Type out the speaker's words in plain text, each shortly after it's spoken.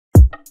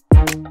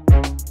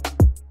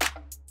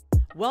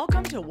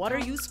Welcome to What Are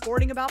You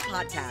Sporting About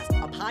podcast,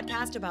 a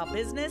podcast about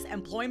business,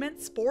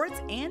 employment, sports,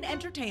 and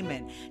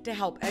entertainment to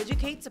help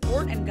educate,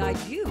 support, and guide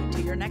you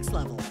to your next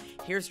level.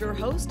 Here's your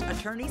host,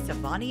 attorney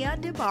Savania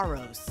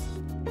DeBarros.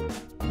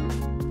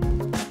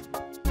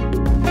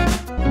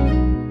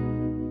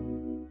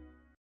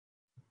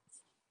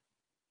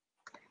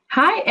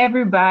 Hi,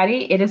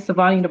 everybody. It is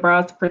Savania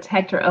DeBarros,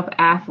 protector of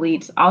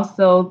athletes,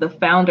 also the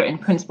founder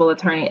and principal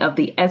attorney of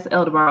the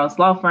S.L. DeBarros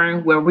Law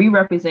Firm, where we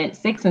represent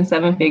 6- and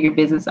 7-figure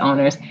business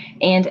owners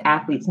and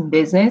athletes in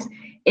business.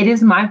 It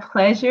is my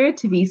pleasure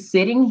to be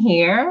sitting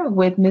here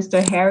with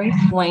Mr. Harry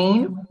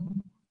Swayne.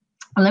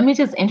 Let me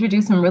just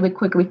introduce him really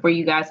quickly for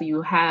you guys so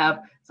you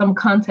have some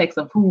context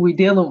of who we're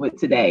dealing with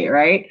today,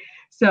 right?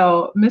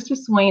 So Mr.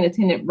 Swayne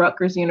attended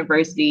Rutgers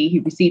University. He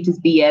received his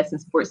BS in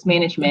sports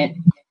management,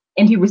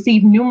 and he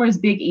received numerous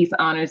Big East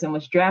honors and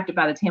was drafted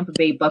by the Tampa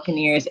Bay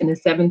Buccaneers in the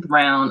 7th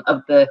round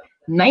of the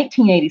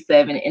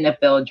 1987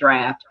 NFL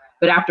draft.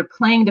 But after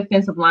playing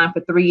defensive line for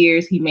 3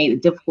 years, he made a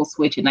difficult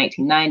switch in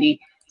 1990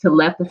 to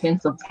left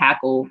defensive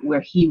tackle, where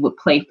he would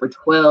play for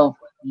 12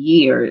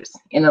 years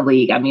in the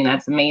league. I mean,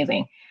 that's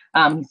amazing.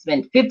 He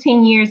spent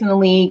 15 years in the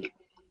league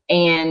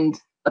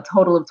and a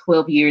total of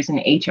 12 years in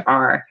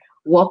HR.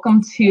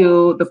 Welcome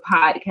to the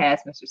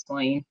podcast, Mr.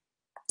 Swayne.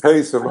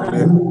 Hey,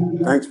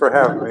 Savania. Thanks for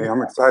having me.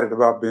 I'm excited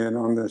about being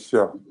on this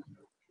show.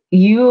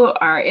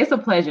 It's a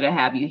pleasure to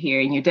have you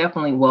here, and you're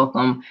definitely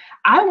welcome.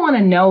 I want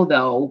to know,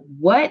 though,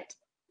 what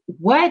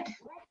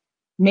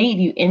made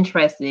you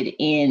interested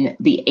in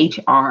the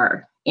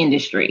HR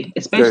industry,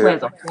 especially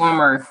as a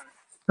former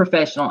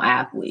professional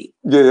athlete?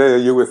 Yeah,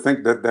 you would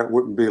think that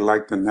wouldn't be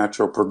like the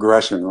natural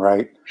progression,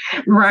 right?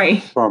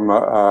 Right. From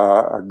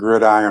a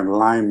gridiron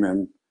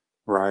lineman,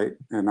 right?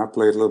 And I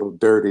played a little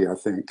dirty, I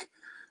think.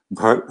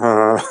 But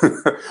I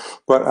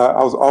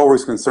was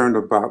always concerned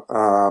about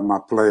my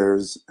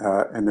players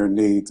and their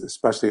needs,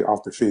 especially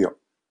off the field,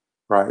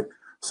 right?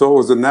 So it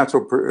was a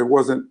natural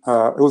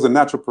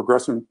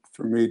progression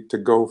for me to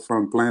go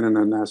from playing in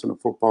the National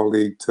Football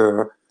League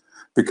to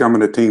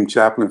becoming a team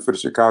chaplain for the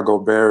Chicago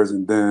Bears,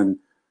 and then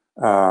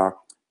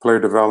player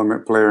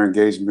development, player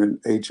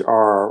engagement,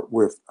 HR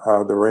with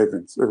the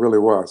Ravens. It really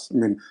was. I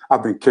mean,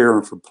 I've been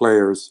caring for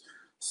players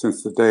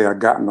since the day I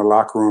got in the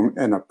locker room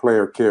and a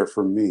player cared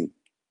for me.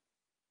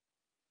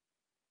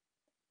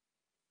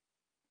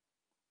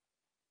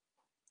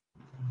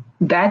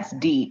 That's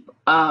deep,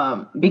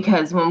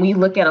 because when we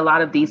look at a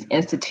lot of these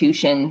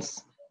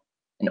institutions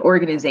and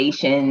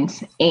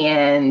organizations,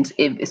 and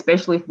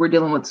especially if we're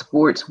dealing with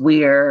sports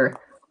where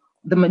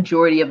the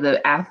majority of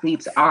the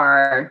athletes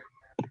are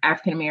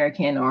African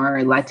American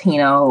or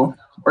Latino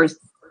or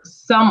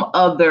some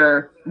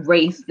other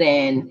race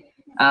than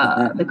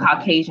the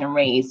Caucasian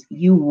race,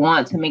 you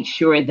want to make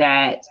sure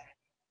that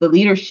the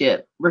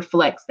leadership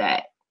reflects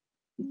that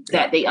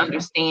they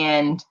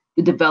understand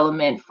the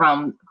development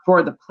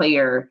for the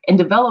player, and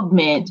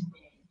development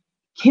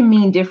can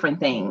mean different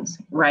things,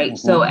 right?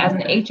 Mm-hmm. So as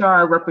an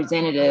HR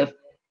representative,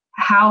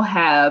 how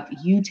have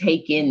you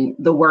taken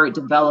the word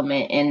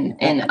development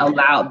and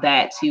allowed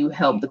that to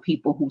help the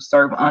people who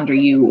serve under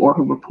you or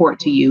who report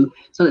to you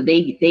so that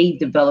they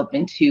develop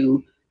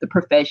into the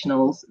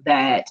professionals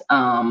that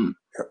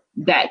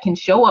can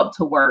show up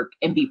to work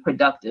and be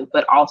productive,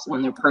 but also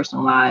in their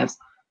personal lives,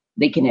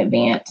 they can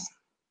advance?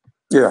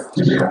 Yeah.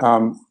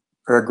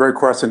 Great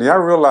question. Yeah, I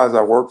realized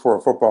I worked for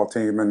a football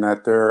team and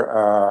that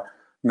their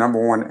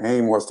number one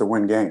aim was to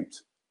win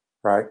games,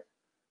 right?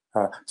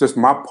 Just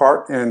my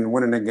part in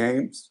winning the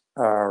games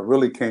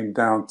really came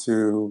down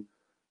to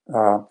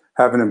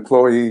having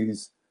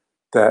employees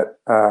that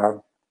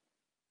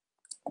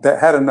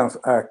had enough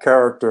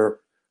character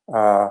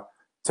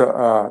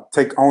to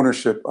take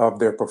ownership of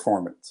their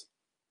performance.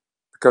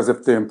 Because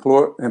if the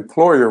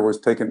employer was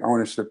taking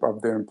ownership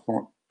of their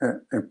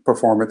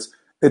performance,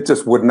 it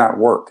just would not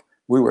work.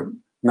 We would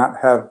not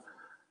have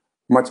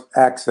much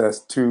access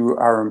to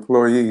our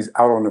employees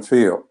out on the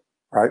field,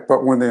 right?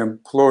 But when the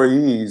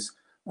employees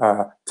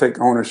take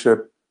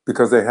ownership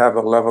because they have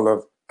a level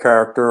of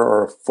character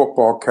or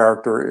football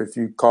character, if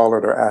you call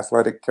it, or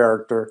athletic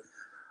character,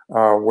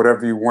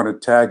 whatever you want to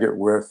tag it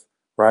with,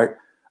 right?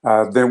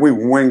 Then we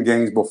win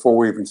games before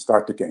we even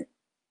start the game.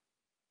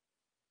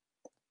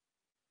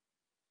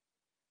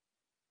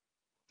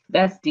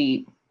 That's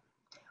deep.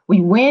 We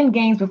win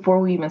games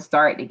before we even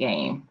start the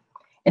game.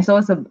 And so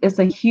it's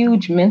a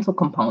huge mental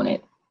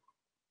component.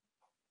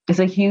 It's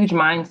a huge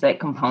mindset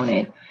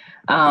component.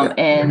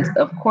 And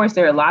of course,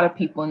 there are a lot of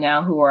people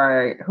now who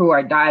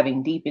are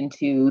diving deep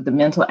into the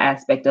mental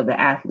aspect of the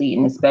athlete,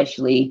 and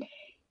especially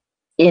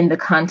in the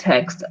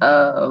context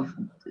of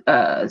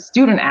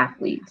student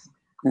athletes.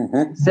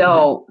 Mm-hmm.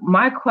 So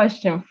my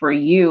question for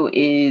you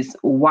is,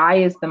 why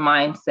is the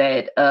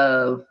mindset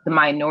of the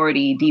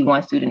minority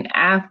D1 student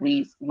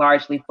athletes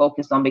largely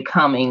focused on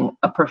becoming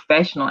a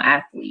professional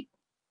athlete?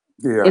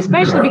 Yeah.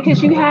 Especially because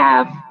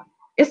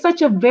it's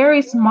such a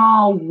very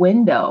small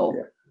window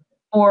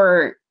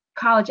for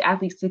college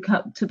athletes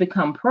to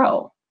become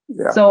pro.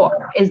 Yeah. So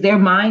is their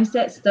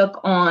mindset stuck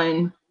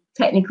on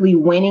technically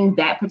winning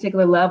that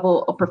particular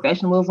level of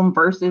professionalism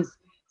versus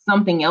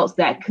something else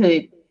that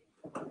could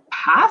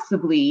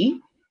possibly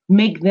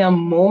make them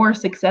more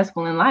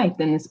successful in life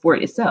than the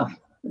sport itself.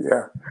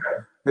 Yeah.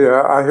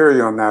 Yeah, I hear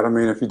you on that. I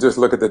mean, if you just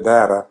look at the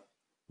data,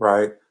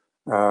 right,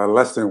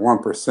 less than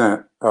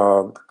 1%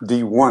 of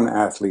D1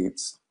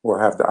 athletes will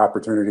have the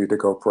opportunity to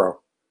go pro,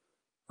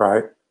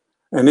 right?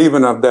 And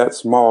even of that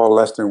small,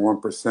 less than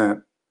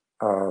 1%,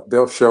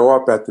 they'll show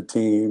up at the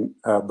team,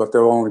 but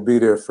they'll only be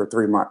there for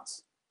 3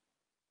 months,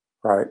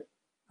 right?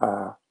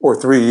 Or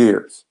 3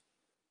 years,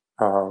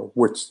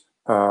 which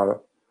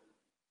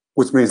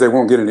means they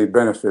won't get any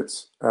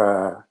benefits,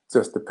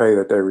 just the pay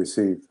that they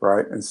receive,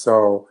 right? And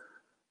so,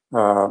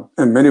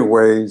 in many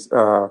ways,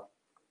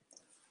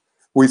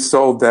 we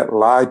sold that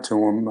lie to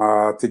them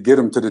to get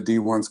them to the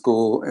D1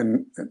 school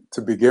and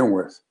to begin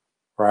with,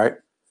 right?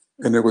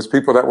 And it was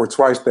people that were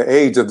twice the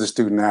age of the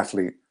student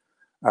athlete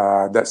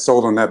that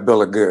sold on that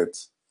bill of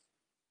goods,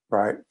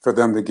 right? For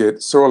them to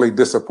get sorely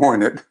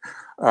disappointed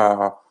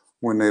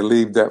when they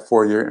leave that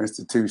 4-year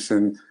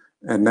institution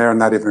and they're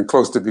not even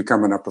close to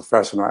becoming a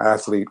professional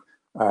athlete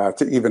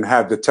to even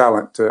have the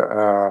talent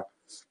to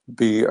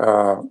be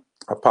a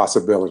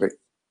possibility.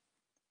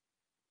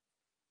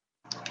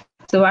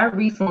 So I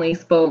recently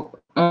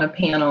spoke on a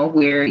panel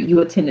where you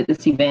attended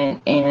this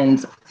event,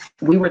 and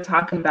we were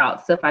talking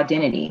about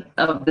self-identity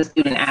of the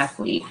student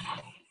athlete.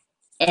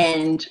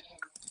 And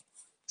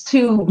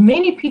to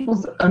many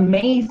people's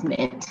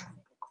amazement,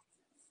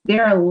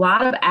 there are a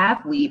lot of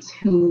athletes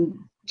who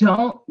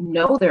don't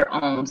know their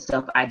own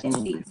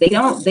self-identity. They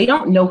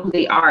don't know who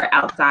they are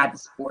outside of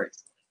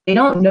sports. They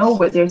don't know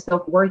what their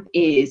self-worth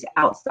is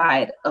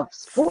outside of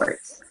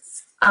sports.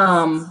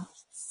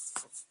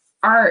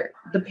 Are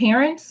the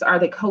parents, are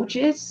the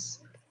coaches,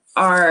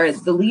 are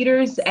the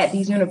leaders at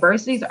these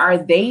universities, are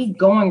they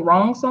going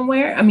wrong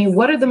somewhere? I mean,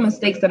 what are the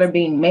mistakes that are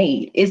being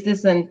made? Is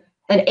this an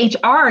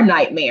HR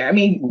nightmare? I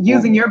mean,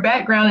 using your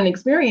background and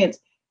experience,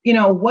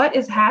 what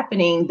is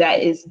happening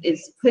that is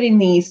putting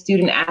these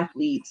student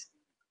athletes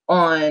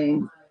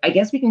on, I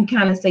guess we can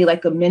kind of say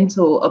like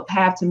a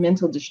path to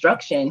mental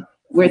destruction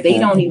where they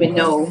don't even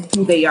know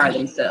who they are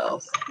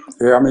themselves?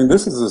 Yeah, I mean,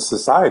 this is a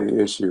society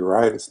issue,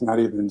 right? It's not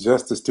even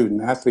just the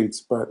student athletes,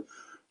 but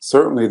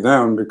certainly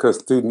them, because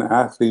student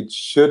athletes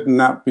should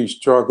not be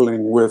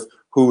struggling with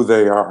who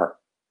they are,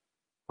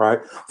 right?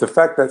 The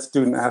fact that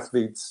student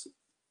athletes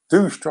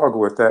do struggle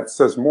with that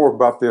says more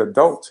about the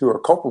adults who are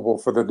culpable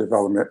for the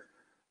development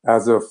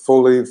as a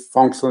fully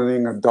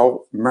functioning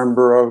adult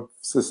member of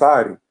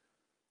society,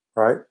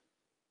 right?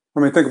 I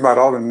mean, think about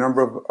all the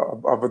number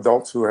of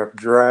adults who have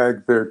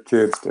dragged their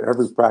kids to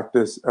every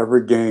practice,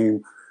 every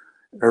game,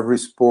 every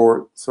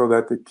sport, so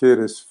that the kid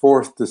is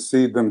forced to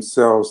see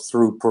themselves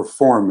through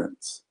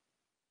performance.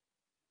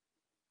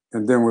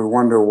 And then we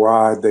wonder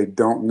why they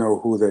don't know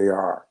who they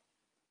are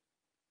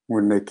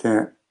when they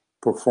can't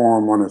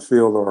perform on a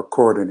field or a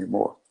court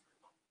anymore,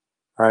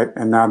 right?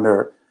 And now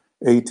they're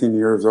 18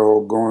 years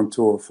old, going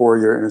to a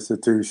 4-year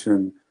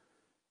institution,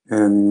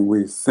 and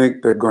we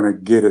think they're going to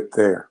get it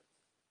there.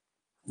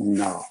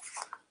 No.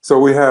 So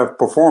we have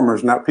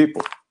performers, not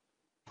people.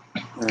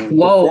 And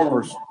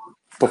Whoa.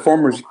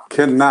 performers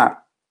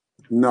cannot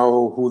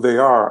know who they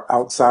are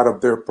outside of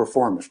their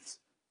performance,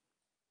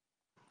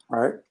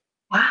 right?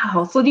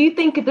 Wow. So do you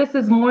think this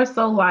is more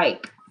so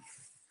like,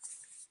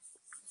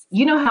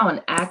 how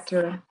an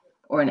actor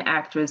or an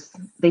actress,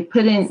 they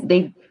put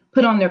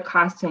on their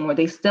costume or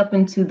they step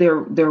into their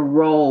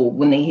role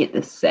when they hit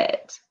the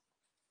set?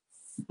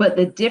 But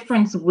the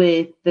difference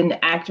with an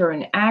actor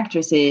and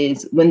actress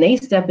is when they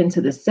step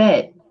into the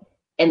set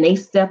and they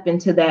step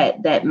into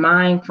that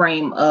mind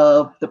frame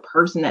of the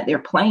person that they're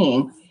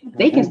playing,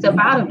 they can step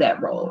out of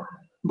that role.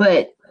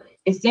 But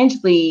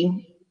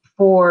essentially,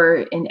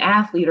 for an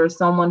athlete or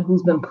someone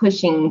who's been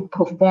pushing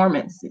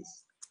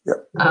performances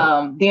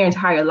their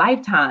entire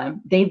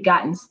lifetime, they've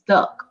gotten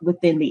stuck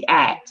within the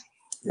act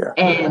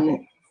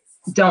and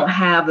don't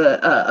have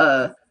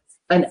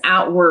an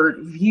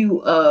outward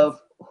view of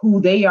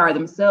who they are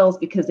themselves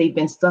because they've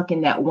been stuck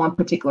in that one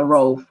particular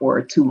role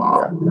for too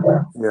long.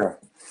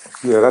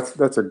 Yeah,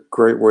 that's a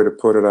great way to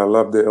put it. I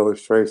love the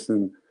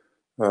illustration,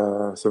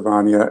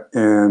 Savania,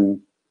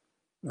 and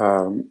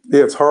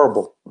it's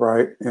horrible,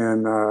 right?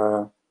 And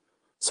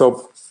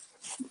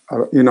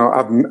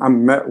I've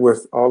met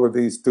with all of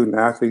these student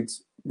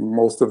athletes.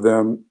 Most of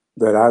them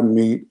that I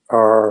meet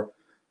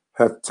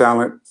have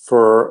talent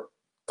for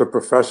the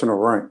professional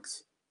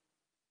ranks.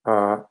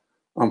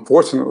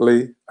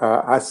 Unfortunately,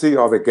 I see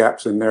all the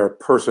gaps in their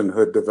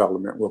personhood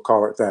development, we'll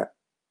call it that,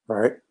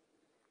 right?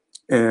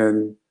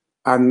 And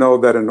I know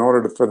that in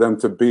order for them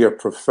to be a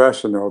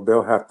professional,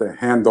 they'll have to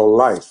handle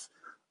life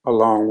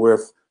along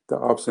with the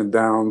ups and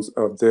downs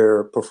of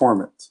their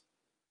performance.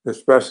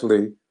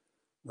 Especially,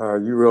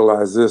 you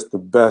realize this,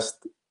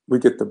 we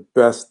get the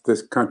best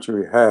this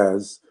country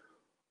has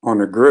on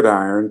the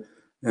gridiron,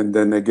 and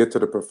then they get to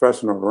the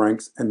professional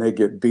ranks and they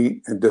get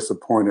beat and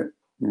disappointed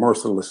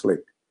mercilessly.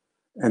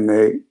 And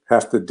they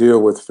have to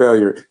deal with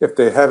failure. If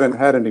they haven't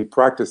had any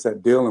practice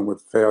at dealing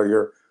with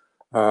failure,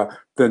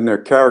 then their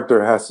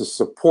character has to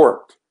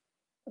support,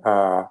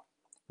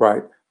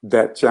 right,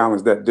 that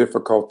challenge, that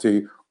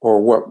difficulty,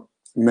 or what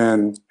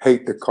men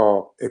hate to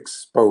call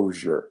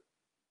exposure.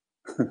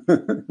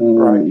 Right?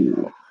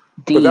 Ooh,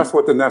 But deep. that's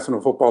what the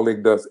National Football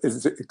League does,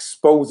 is it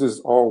exposes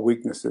all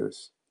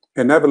weaknesses.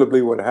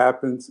 Inevitably, what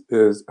happens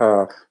is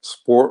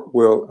sport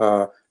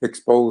will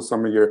expose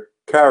some of your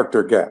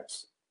character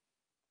gaps.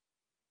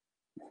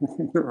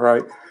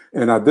 Right?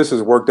 And this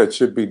is work that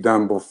should be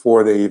done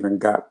before they even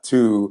got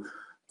to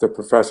the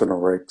professional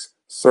ranks.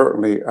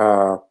 Certainly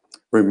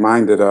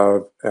reminded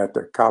of at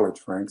the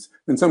college ranks.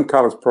 And some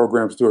college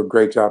programs do a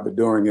great job of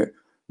doing it.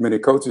 Many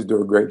coaches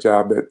do a great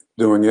job at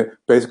doing it.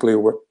 Basically,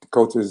 what the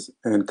coaches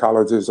in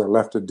colleges are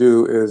left to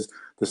do is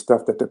the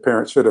stuff that the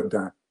parents should have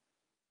done,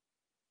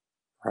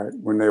 right,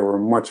 when they were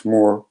much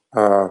more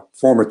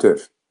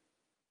formative.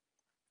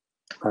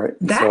 Right?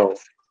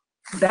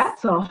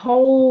 That's a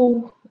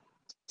whole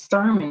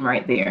sermon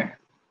right there.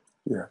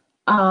 Yeah.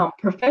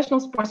 Professional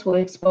sports will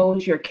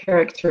expose your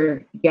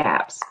character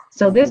gaps.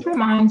 So this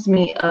reminds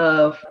me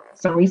of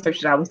some research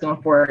that I was doing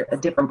for a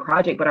different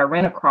project, but I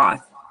ran across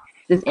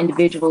this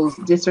individual's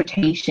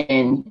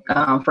dissertation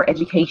for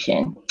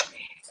education.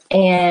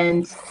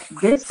 And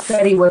this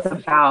study was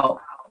about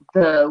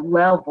the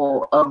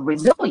level of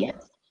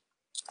resilience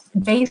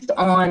based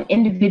on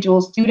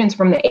individual students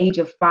from the age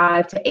of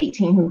 5 to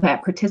 18 who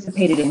had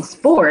participated in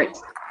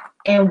sports.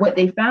 And what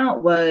they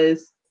found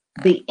was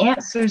the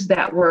answers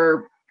that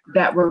were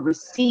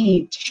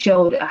received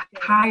showed a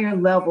higher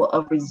level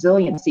of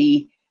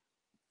resiliency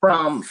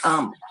from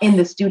in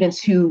the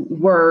students who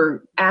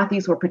were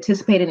athletes or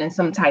participated in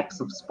some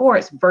types of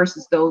sports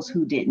versus those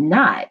who did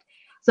not.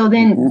 So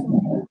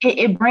then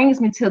it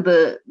brings me to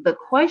the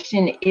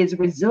question, is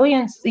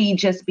resiliency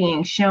just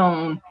being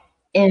shown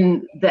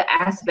in the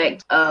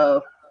aspect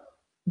of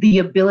the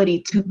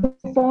ability to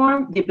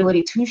perform, the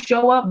ability to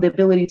show up, the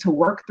ability to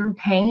work through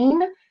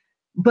pain?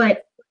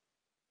 But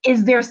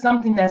is there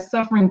something that's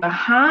suffering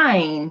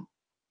behind,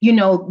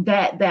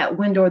 that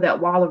window or that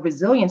wall of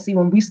resiliency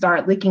when we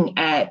start looking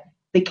at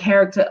the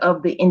character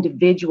of the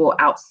individual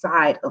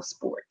outside of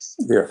sports?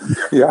 Yeah.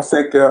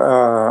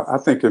 I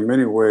think in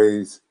many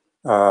ways,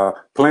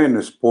 playing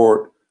the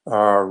sport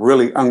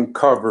really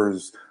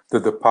uncovers the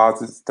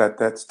deposits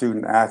that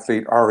student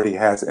athlete already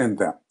has in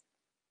them,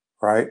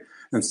 right?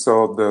 And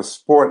so the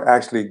sport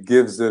actually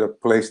gives it a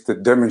place to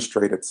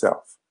demonstrate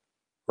itself,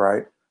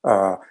 right?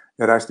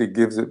 It actually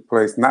gives it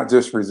place, not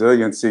just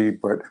resiliency,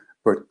 but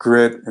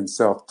grit and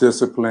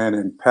self-discipline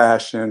and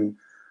passion,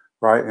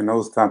 right? And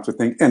those types of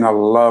things, and a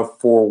love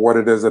for what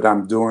it is that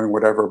I'm doing,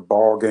 whatever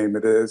ball game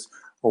it is,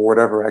 or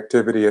whatever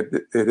activity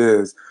it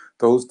is.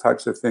 Those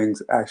types of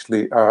things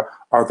actually are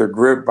the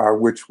grit by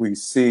which we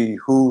see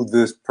who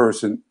this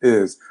person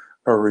is,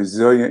 a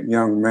resilient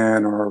young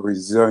man or a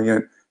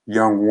resilient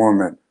young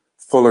woman,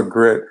 full of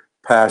grit,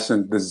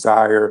 passion,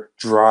 desire,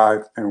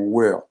 drive, and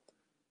will,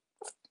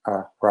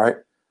 right?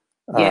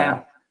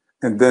 Yeah.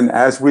 And then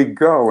as we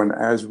go and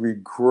as we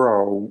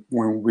grow,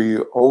 when we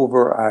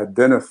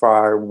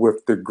over-identify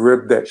with the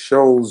grid that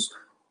shows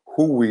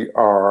who we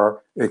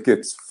are, it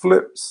gets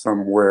flipped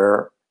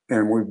somewhere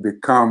and we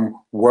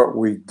become what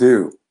we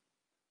do,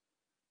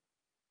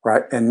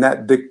 right? And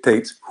that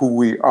dictates who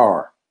we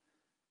are.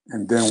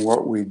 And then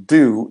what we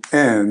do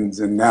ends,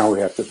 and now we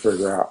have to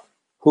figure out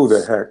who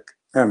the heck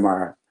am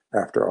I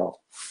after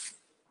all.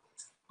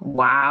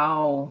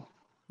 Wow.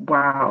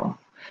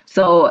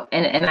 So,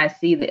 and I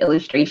see the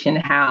illustration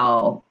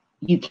how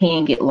you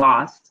can get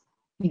lost.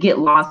 You get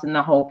lost in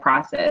the whole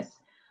process.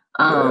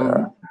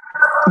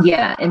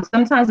 Yeah. And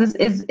sometimes this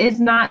is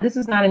not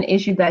an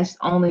issue that's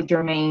only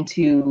germane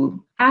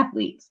to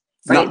athletes,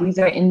 right? No. These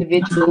are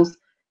individuals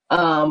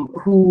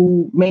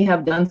who may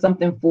have done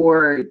something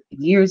for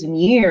years and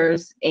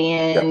years,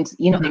 and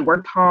they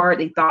worked hard.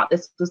 They thought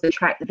this was the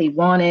track that they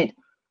wanted.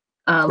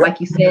 Like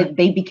you said,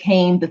 they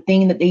became the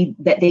thing that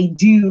they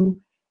do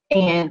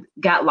and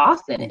got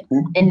lost in it.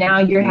 And now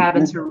you're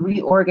having to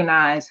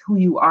reorganize who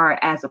you are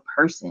as a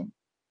person.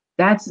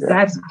 That's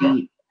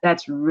deep.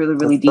 That's really,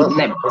 really deep.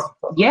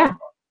 Yeah.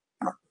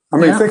 I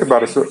mean, think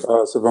about it,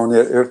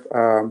 Savonia. If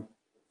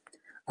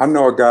I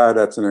know a guy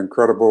that's an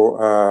incredible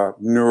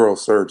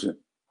neurosurgeon,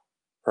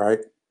 right?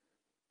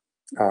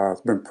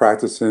 He's been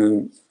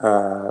practicing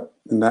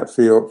in that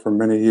field for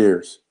many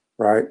years,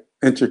 right?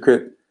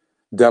 Intricate,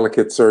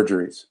 delicate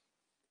surgeries,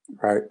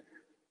 right?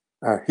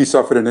 He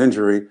suffered an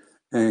injury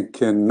and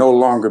can no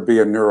longer be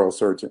a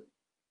neurosurgeon.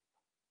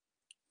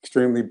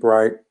 Extremely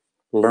bright,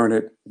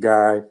 learned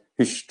guy.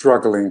 He's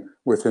struggling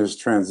with his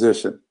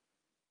transition,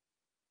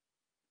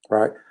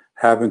 right?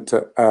 Having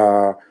to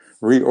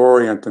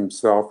reorient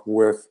himself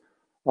with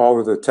all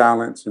of the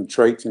talents and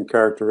traits and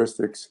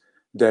characteristics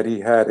that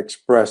he had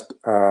expressed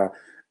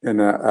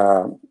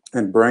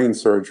in brain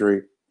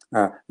surgery,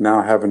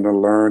 now having to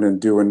learn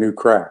and do a new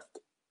craft,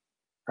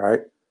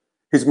 right?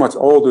 He's much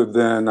older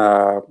than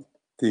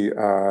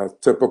the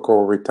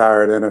typical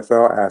retired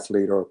NFL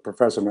athlete or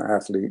professional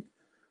athlete,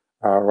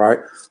 right?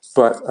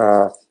 But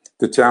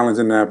the challenge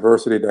and the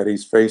adversity that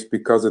he's faced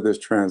because of this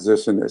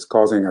transition is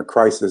causing a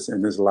crisis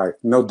in his life.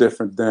 No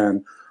different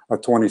than a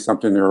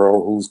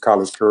 20-something-year-old whose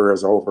college career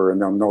is over and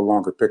they'll no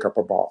longer pick up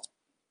a ball.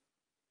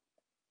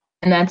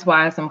 And that's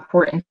why it's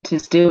important to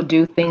still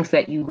do things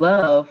that you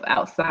love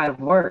outside of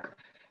work.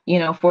 You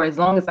know, for as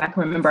long as I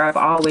can remember, I've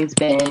always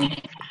been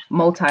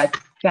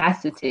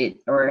multifaceted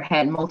or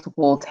had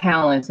multiple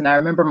talents. And I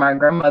remember my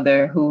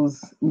grandmother,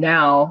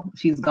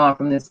 she's gone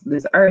from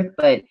this earth,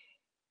 but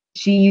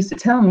she used to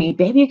tell me,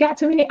 baby, you got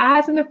too many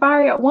eyes in the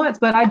fire at once.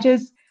 But I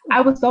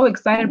was so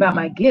excited about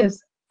my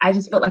gifts. I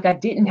just felt like I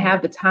didn't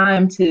have the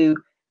time to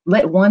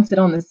let one sit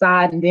on the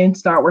side and then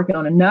start working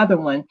on another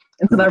one.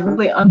 And so I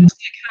really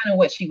understood kind of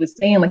what she was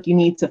saying, like you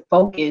need to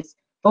focus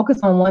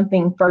on one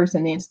thing first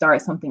and then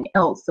start something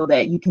else so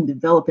that you can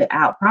develop it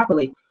out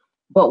properly.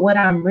 But what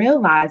I'm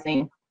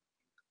realizing,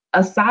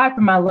 aside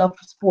from my love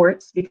for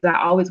sports, because I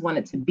always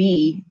wanted to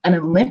be an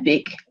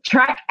Olympic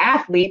track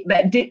athlete,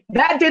 that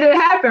didn't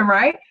happen,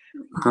 right?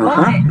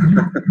 But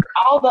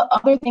all the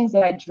other things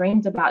that I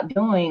dreamed about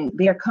doing,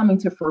 they are coming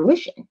to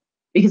fruition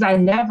because I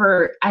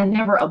never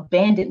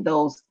abandoned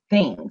those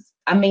things.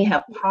 I may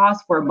have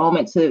paused for a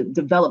moment to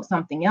develop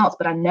something else,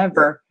 but I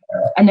never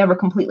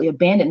completely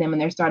abandoned them,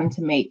 and they're starting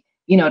to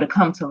to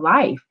come to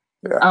life.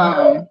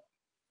 Yeah.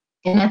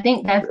 And I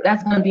think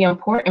that's going to be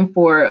important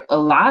for a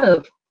lot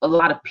of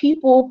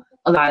people,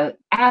 a lot of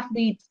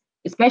athletes,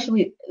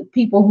 especially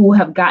people who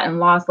have gotten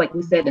lost, like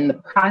we said, in the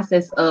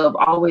process of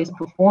always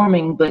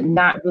performing, but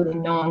not really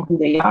knowing who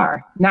they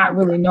are, not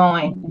really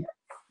knowing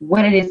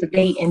what it is that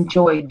they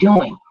enjoy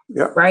doing.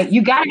 Yeah. Right?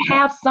 You got to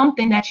have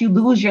something that you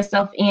lose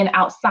yourself in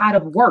outside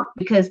of work,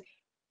 because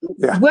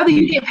whether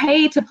you get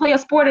paid to play a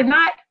sport or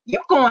not,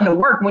 you're going to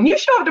work. When you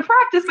show up to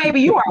practice,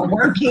 baby, you are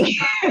working.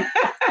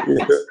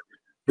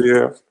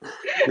 Yeah.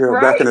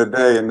 Right? Back in the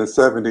day, in the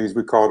 70s,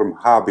 we called them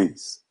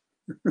hobbies.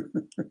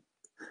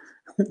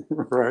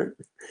 Right.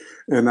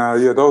 And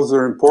those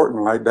are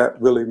important. Like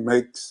that really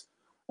makes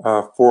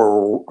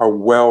for a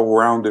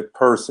well-rounded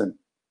person,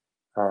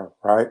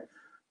 right?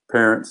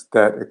 Parents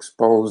that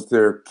expose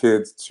their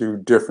kids to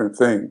different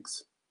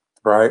things,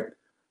 right?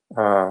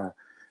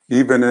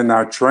 Even in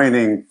our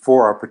training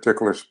for a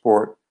particular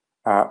sport,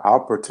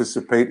 I'll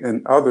participate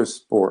in other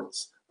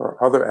sports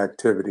or other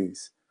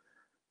activities,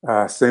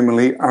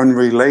 seemingly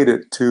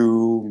unrelated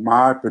to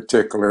my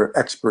particular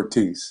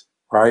expertise,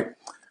 right?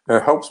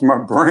 It helps my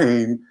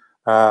brain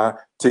to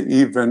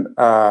even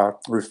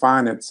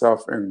refine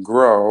itself and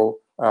grow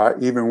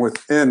even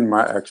within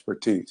my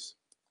expertise,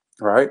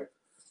 right?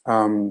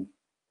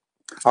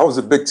 I was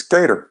a big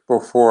skater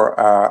before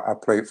I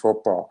played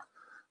football.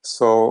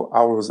 So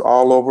I was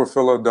all over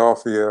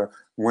Philadelphia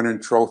winning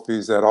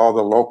trophies at all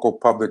the local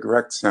public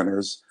rec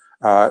centers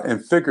in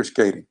figure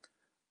skating,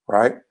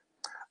 right?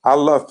 I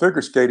love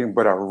figure skating,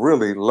 but I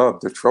really love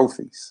the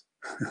trophies,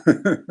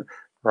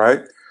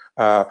 right?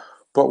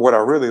 But what I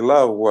really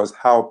loved was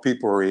how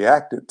people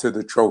reacted to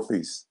the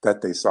trophies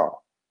that they saw,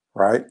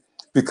 right?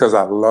 Because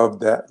I love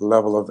that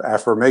level of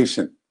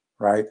affirmation,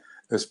 right?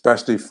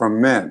 Especially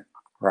from men,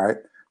 right?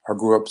 I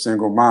grew up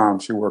single mom.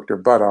 She worked her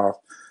butt off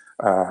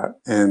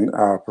and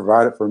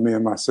provided for me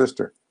and my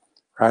sister,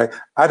 right?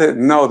 I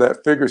didn't know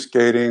that figure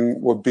skating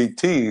would be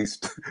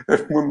teased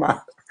when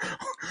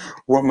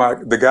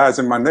the guys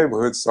in my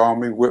neighborhood saw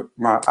me with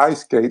my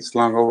ice skate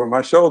slung over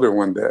my shoulder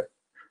one day,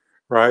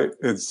 right?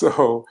 And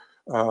so,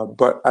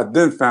 but I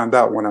then found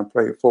out when I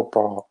played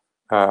football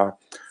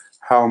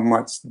how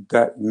much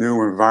that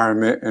new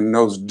environment and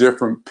those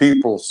different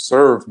people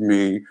served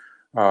me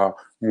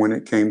when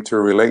it came to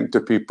relating to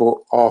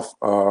people off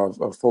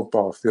of a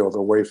football field,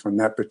 away from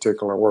that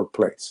particular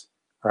workplace,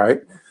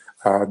 right?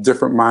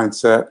 Different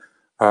mindset,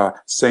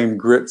 same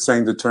grit,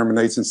 same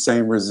determination,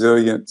 same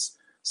resilience,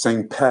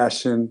 same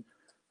passion,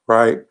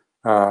 right?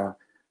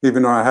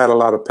 Even though I had a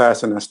lot of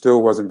passion, I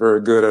still wasn't very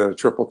good at a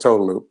triple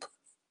toe loop.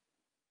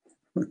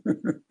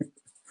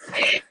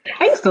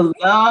 I used to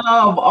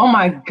love, oh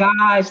my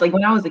gosh, like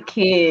when I was a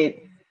kid,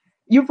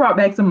 you brought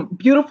back some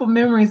beautiful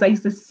memories. I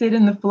used to sit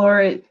in the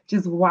floor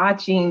just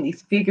watching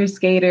these figure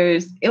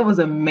skaters. It was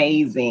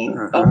amazing.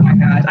 Oh my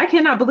gosh. I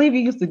cannot believe you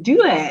used to do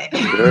that.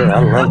 Yeah,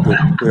 I loved it.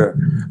 Yeah.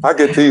 I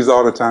get teased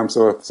all the time.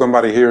 So if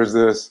somebody hears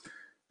this,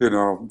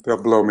 they'll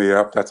blow me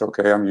up. That's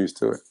okay. I'm used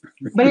to it.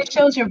 But it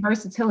shows your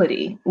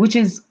versatility, which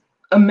is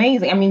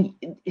amazing. I mean,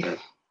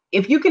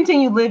 if you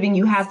continue living,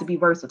 you have to be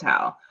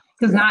versatile,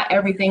 because not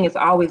everything is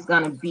always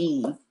going to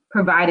be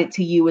provided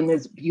to you in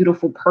this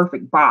beautiful,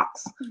 perfect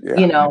box.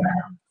 Yeah.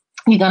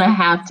 You're going to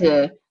have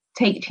to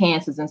take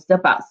chances and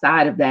step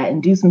outside of that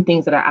and do some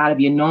things that are out of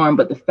your norm.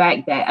 But the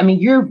fact that, I mean,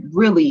 you're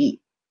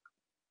really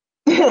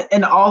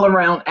an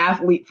all-around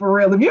athlete for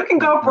real. If you can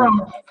go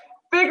from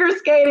figure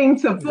skating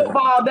to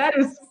football, that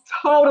is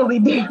totally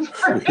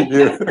different.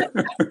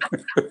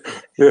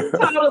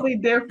 Totally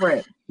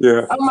different.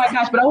 Yeah. Oh my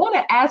gosh. But I want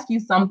to ask you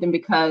something,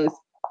 because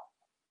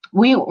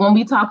when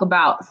we talk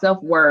about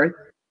self-worth,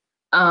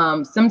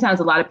 sometimes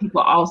a lot of people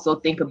also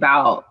think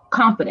about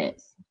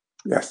confidence.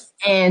 Yes.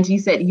 And you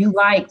said you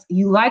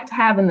liked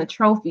having the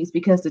trophies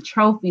because the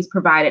trophies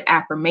provided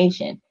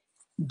affirmation.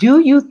 Do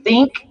you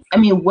think, I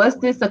mean, was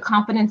this a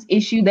confidence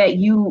issue that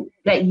you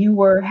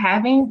were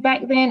having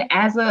back then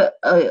as a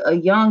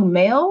young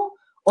male?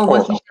 Or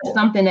was this just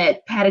something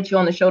that patted you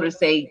on the shoulder to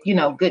say, you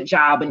know, good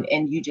job,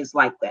 and you just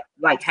like that,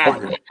 like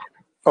having it?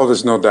 Oh,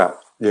 there's no doubt.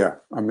 Yeah.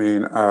 I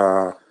mean,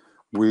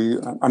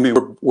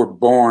 we're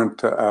born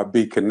to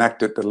be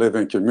connected, to live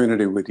in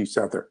community with each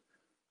other,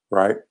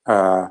 right?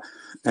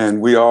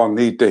 And we all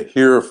need to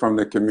hear from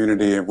the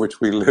community in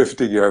which we live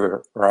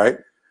together, right?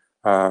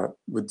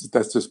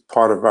 That's just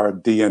part of our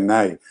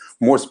DNA.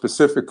 More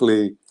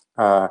specifically,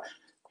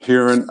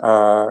 hearing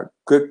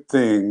good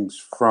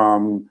things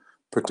from,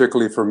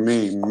 particularly for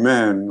me,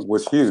 men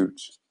was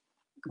huge,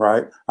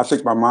 right? I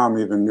think my mom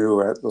even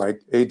knew at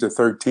like age of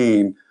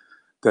 13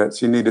 that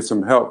she needed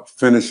some help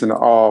finishing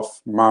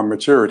off my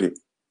maturity.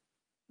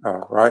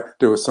 Right?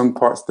 There were some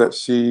parts that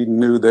she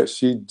knew that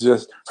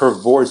her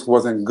voice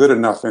wasn't good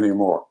enough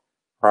anymore,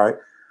 right?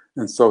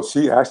 And so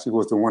she actually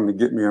was the one to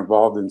get me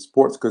involved in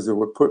sports because it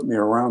would put me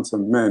around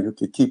some men who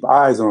could keep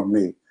eyes on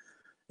me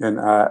and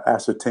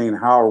ascertain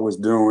how I was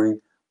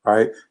doing,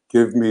 right?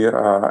 Give me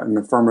an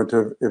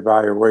affirmative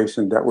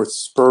evaluation that would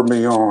spur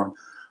me on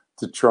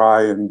to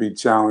try and be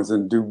challenged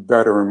and do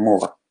better and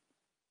more.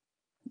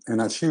 And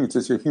that's huge.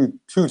 It's a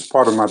huge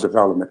part of my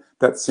development.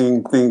 That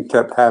same thing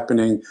kept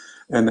happening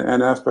in the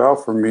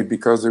NFL for me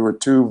because there were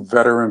two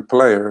veteran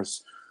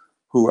players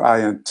who I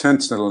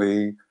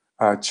intentionally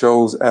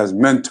chose as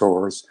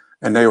mentors,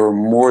 and they were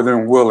more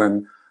than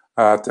willing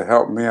to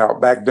help me out.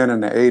 Back then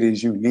in the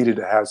 80s, you needed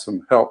to have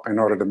some help in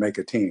order to make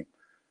a team.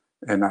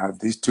 And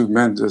these two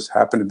men just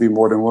happened to be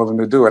more than willing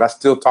to do it. I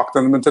still talk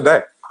to them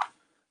today.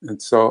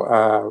 And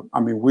so,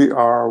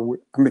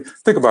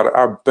 think about it.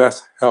 Our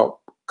best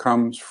help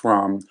comes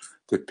from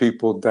the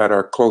people that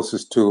are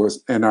closest to us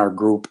in our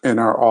group, in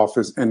our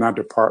office, in our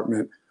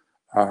department,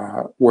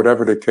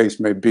 whatever the case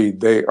may be.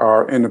 They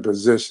are in a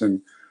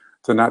position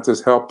to not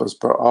just help us,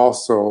 but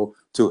also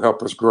to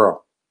help us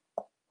grow.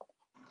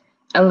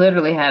 I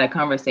literally had a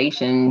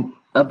conversation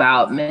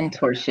about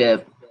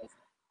mentorship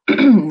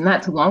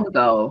not too long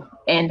ago,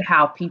 and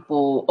how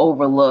people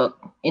overlook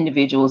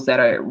individuals that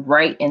are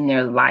right in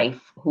their life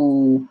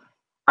who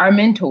are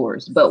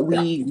mentors, but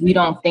we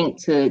don't think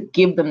to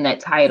give them that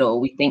title.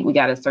 We think we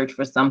got to search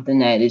for something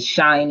that is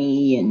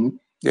shiny and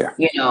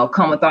you know,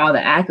 come with all the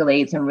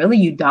accolades, and really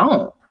you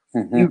don't.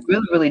 You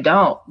really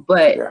don't.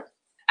 But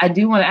I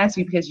do want to ask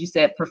you, because you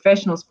said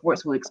professional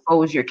sports will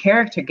expose your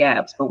character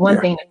gaps, but one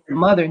thing that your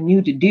mother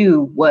knew to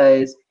do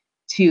was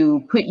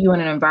to put you in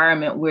an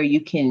environment where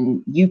you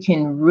can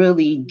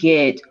really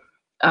get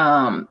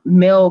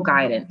male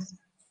guidance.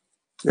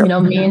 You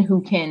know, men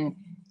who can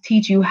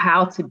teach you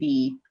how to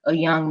be a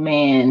young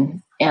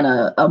man and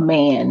a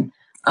man,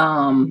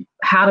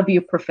 how to be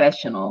a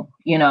professional,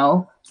 you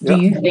know. Do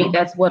you think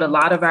that's what a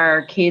lot of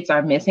our kids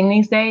are missing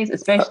these days,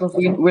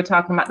 especially if we're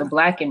talking about the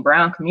Black and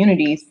brown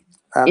communities?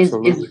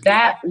 Absolutely. Is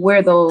that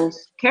where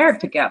those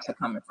character gaps are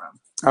coming from?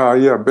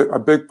 A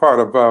big part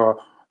of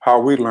how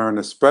we learn,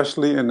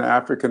 especially in the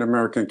African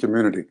American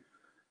community.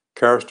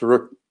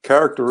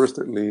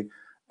 Characteristically,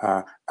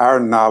 our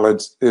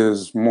knowledge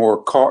is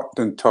more caught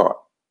than taught.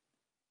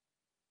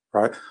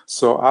 Right?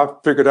 So I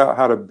figured out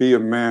how to be a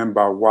man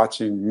by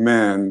watching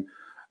men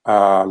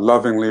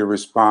lovingly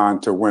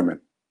respond to women.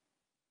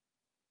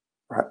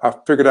 Right? I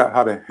figured out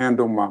how to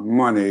handle my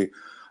money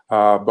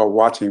by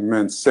watching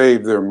men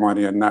save their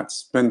money and not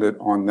spend it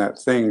on that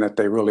thing that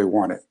they really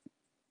wanted.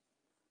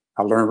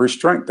 I learned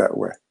restraint that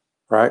way,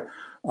 right?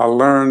 I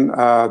learned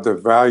the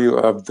value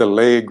of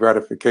delayed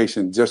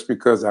gratification. Just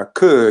because I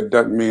could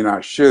doesn't mean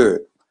I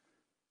should,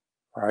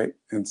 right?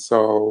 And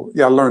so,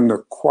 I learned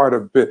quite a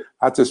bit.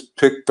 I just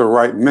picked the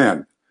right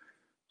men,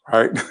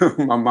 right?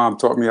 My mom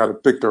taught me how to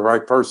pick the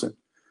right person,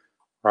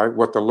 right?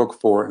 What to look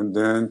for. And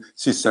then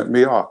she sent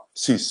me off.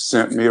 She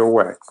sent me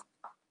away,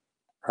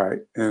 right?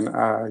 And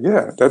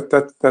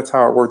that's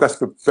how it worked. That's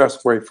the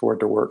best way for it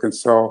to work. And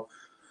so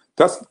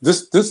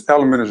this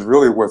element is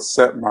really what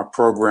set my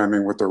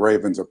programming with the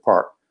Ravens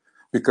apart,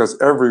 because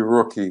every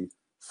rookie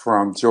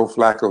from Joe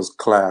Flacco's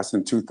class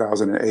in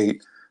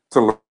 2008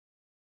 to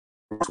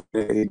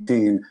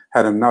 2018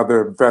 had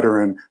another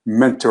veteran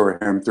mentor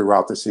him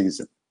throughout the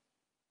season,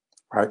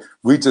 right?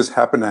 We just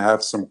happened to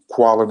have some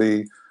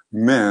quality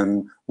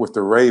men with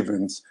the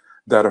Ravens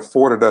that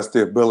afforded us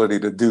the ability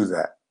to do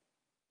that,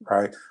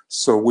 right?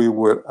 So we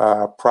would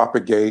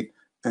propagate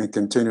and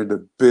continue to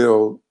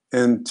build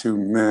into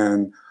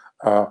men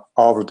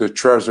all of the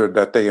treasure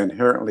that they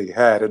inherently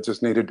had. It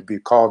just needed to be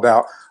called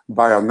out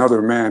by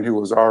another man who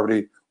was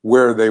already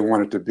where they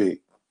wanted to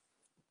be.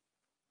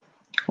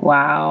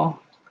 Wow.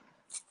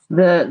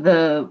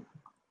 The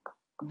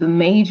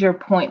major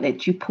point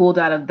that you pulled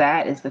out of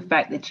that is the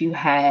fact that you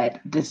had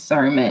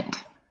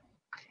discernment.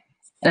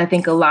 And I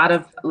think a lot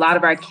of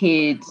our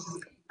kids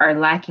are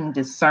lacking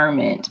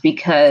discernment,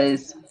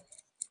 because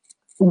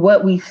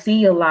what we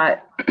see a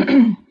lot,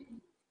 and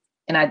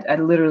I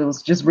literally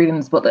was just reading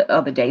this book the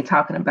other day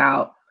talking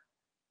about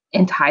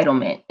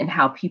entitlement and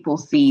how people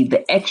see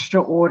the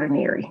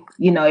extraordinary.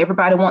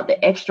 Everybody wants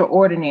the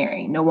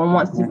extraordinary. No one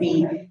wants to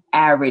be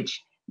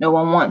average. No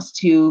one wants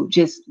to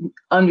just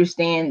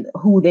understand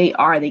who they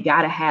are. They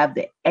got to have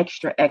the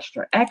extra,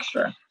 extra,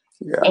 extra.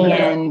 Yeah.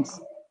 And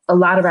a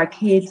lot of our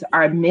kids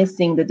are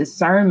missing the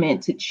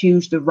discernment to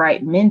choose the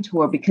right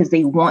mentor because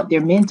they want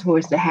their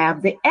mentors to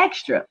have the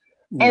extra.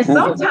 And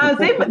sometimes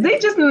they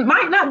just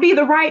might not be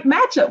the right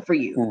matchup for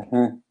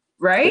you,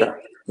 right? Yeah.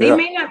 They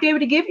may not be able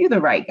to give you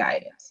the right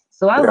guidance.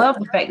 So I love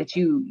the fact that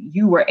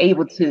you were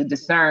able to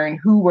discern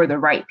who were the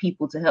right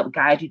people to help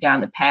guide you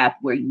down the path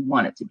where you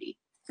want it to be.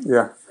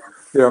 Yeah.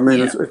 Yeah. I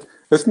mean,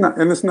 it's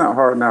not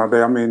hard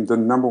nowadays. I mean, the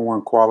number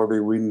one quality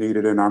we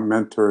needed in our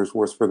mentors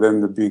was for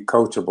them to be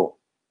coachable,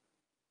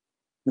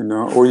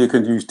 or you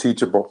can use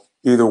teachable,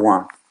 either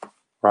one,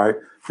 right?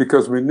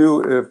 Because we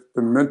knew if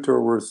the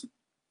mentor was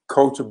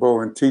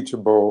coachable and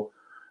teachable,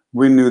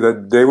 we knew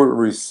that they would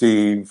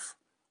receive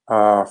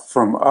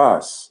from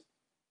us,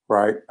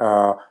 right?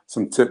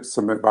 Some tips,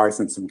 some advice,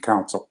 and some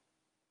counsel,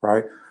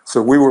 right?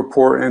 So we would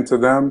pour into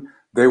them.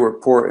 They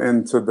would pour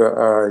into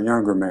the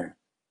younger man,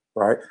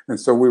 right? And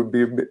so we would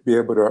be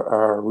able to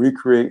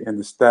recreate and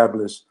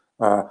establish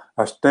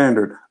a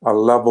standard, a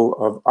level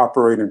of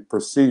operating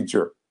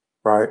procedure,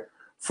 right?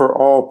 For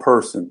all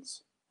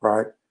persons,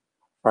 right?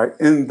 Right.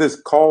 In this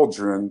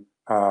cauldron,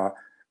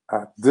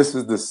 this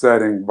is the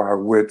setting by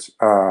which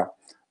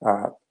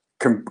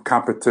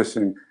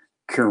competition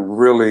can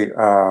really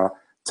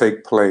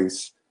take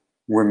place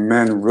when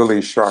men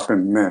really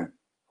sharpen men,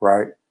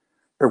 right?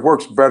 It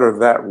works better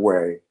that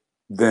way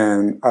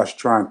than us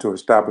trying to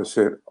establish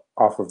it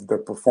off of the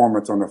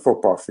performance on the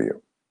football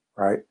field,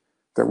 right?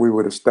 That we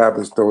would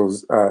establish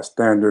those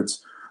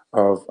standards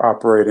of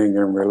operating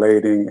and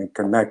relating and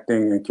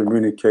connecting and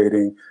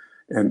communicating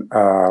and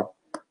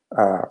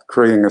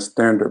creating a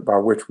standard by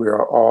which we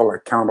are all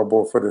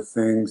accountable for the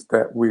things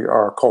that we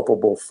are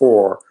culpable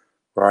for,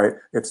 right?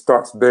 It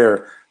starts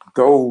there.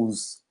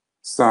 Those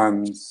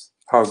sons,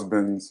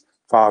 husbands,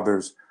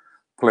 fathers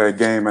play a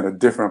game at a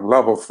different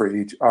level for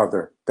each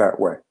other that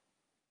way,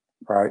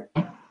 right?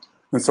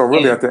 And so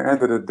really at the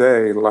end of the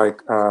day,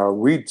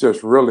 we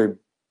just really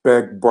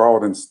begged,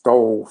 borrowed, and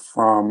stole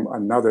from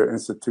another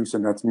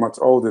institution that's much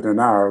older than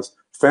ours,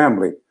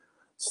 family.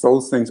 So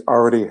those things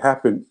already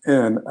happen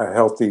in a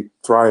healthy,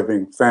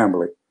 thriving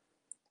family,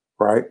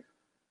 right?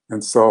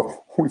 And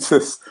so we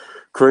just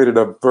created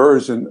a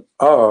version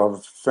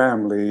of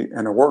family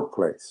in a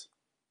workplace,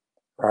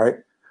 right?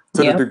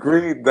 To the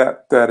degree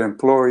that that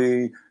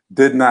employee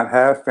did not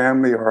have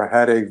family or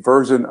had a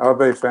version of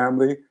a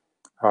family,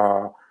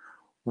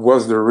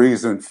 was the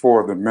reason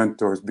for the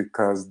mentors,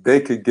 because they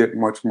could get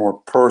much more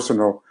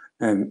personal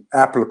and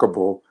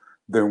applicable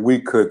than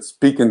we could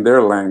speak in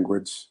their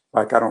language.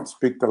 Like I don't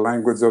speak the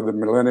language of the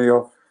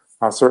millennial.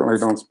 I certainly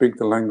don't speak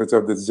the language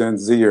of the Gen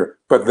Zer,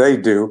 but they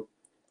do,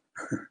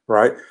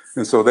 right?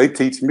 And so they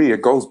teach me.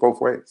 It goes both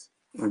ways.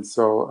 And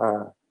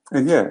so,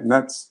 and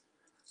that's,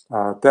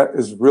 that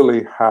is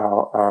really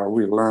how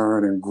we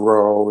learn and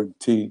grow and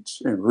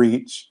teach and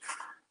reach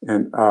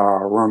and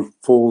run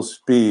full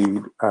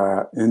speed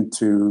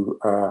into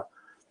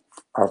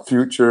our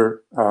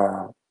future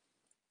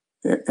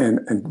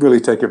and really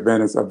take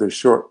advantage of the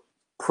short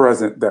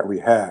present that we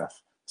have,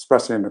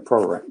 especially in the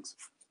pro ranks.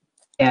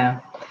 Yeah.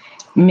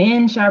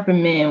 Men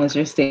sharpen men was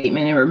your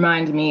statement. It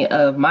reminded me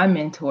of my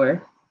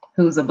mentor,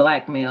 who's a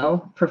Black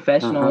male,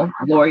 professional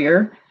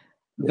lawyer,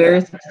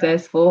 very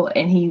successful.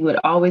 And he would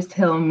always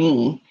tell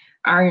me,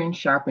 iron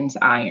sharpens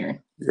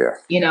iron.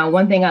 Yeah.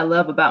 One thing I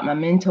love about my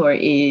mentor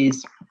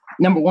is,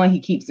 number one, he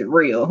keeps it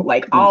real,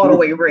 like all the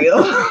way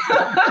real.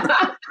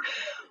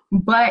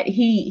 But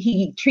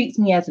he treats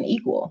me as an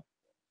equal.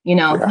 He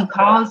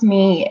calls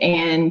me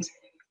and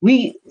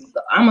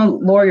I'm a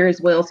lawyer as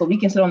well. So we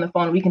can sit on the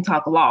phone and we can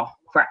talk law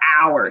for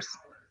hours.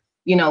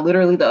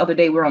 Literally the other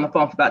day we were on the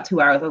phone for about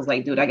 2 hours. I was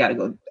like, dude, I gotta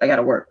go. I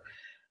gotta work.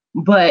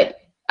 But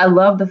I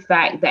love the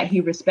fact that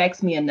he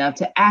respects me enough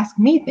to ask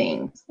me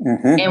things.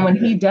 And when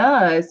he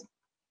does,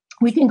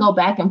 we can go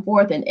back and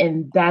forth.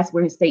 And that's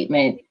where his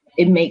statement,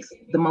 it makes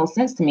the most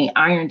sense to me.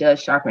 Iron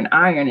does sharpen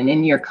iron. And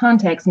in your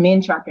context,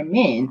 men sharpen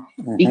men.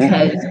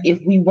 Because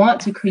if we want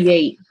to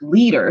create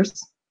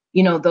leaders,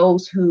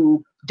 those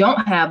who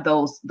don't have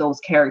those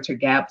character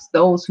gaps,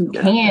 those who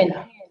can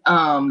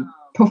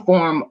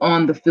perform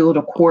on the field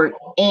of court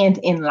and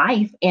in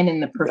life and in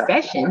the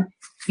profession,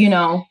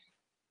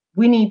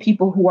 we need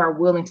people who are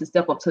willing to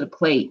step up to the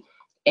plate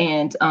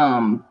and,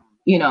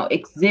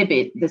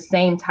 exhibit the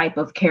same type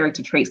of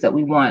character traits that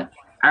we want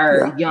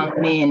our young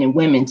men and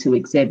women to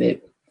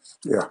exhibit.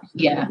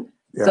 Yeah.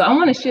 So I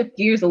want to shift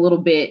gears a little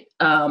bit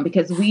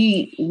because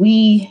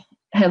we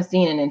have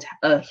seen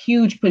a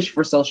huge push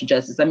for social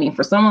justice. I mean,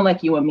 for someone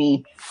like you and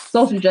me,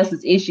 social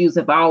justice issues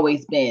have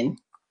always been,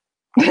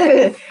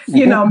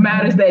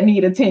 matters that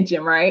need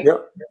attention, right?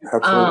 Yep,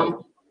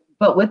 absolutely.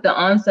 But with the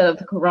onset of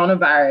the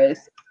coronavirus,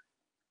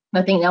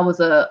 I think that was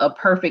a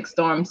perfect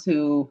storm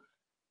to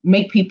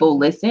make people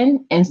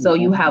listen. And so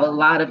you have a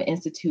lot of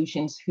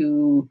institutions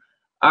who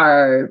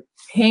are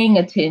paying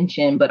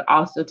attention, but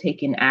also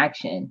taking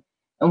action.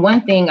 And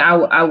one thing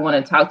I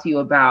want to talk to you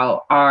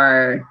about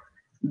are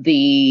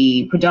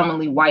the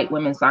predominantly white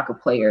women soccer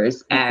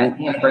players at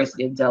the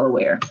University of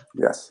Delaware.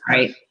 Yes.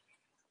 Right.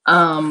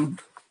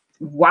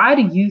 Why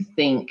do you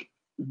think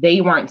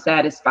they weren't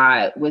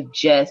satisfied with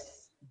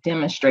just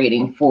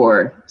demonstrating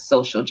for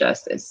social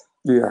justice?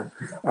 Yeah,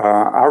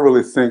 I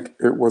really think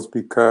it was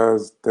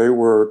because they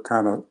were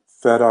kind of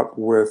fed up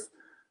with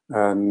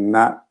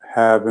not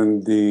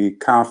having the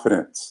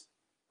confidence,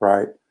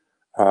 right,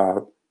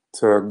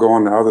 to go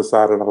on the other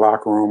side of the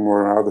locker room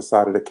or on the other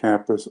side of the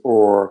campus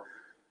or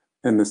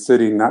in the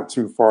city not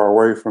too far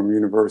away from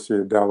University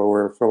of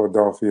Delaware,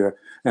 Philadelphia,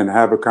 and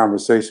have a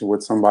conversation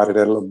with somebody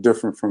that looked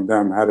different from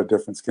them, had a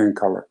different skin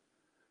color.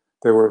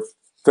 They were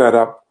fed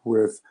up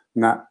with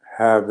not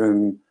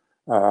having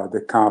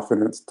the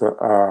confidence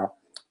to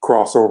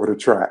cross over the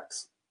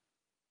tracks,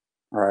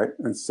 right?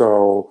 And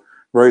so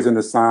raising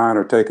the sign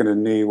or taking a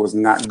knee was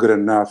not good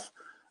enough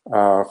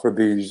for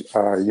these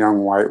young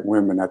white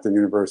women at the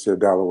University of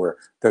Delaware.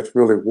 That's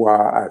really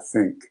why I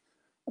think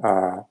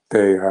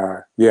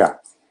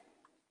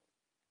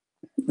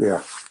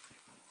yeah.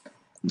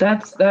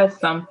 That's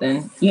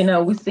something. You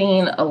know, we've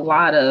seen a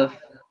lot of,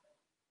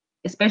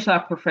 especially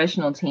our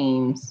professional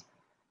teams,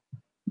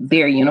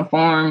 their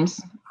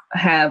uniforms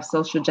have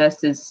social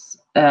justice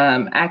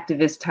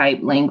activist type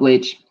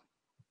language.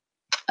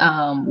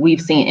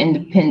 We've seen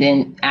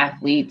independent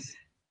athletes,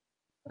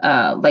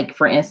 like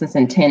for instance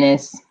in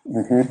tennis,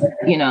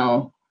 you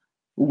know,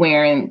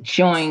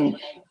 showing,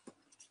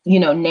 you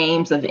know,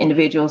 names of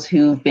individuals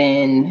who've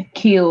been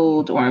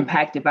killed or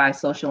impacted by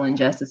social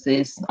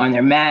injustices on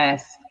their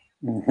masks.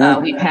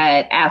 We've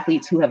had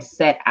athletes who have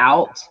set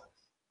out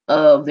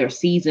of their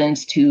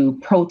seasons to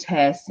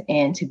protest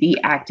and to be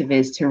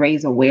activists, to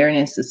raise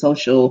awareness to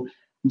social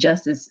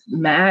justice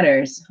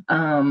matters.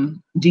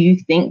 Do you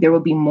think there will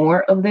be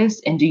more of this?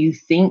 And do you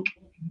think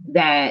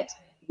that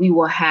we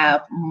will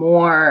have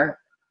more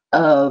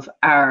of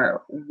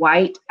our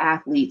white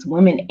athletes,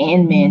 women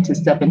and men, to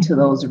step into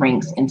those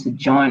ranks and to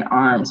join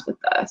arms with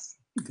us?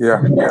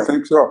 Yeah, I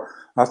think so.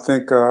 I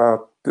think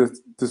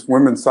this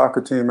women's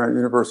soccer team at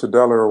University of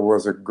Delaware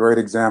was a great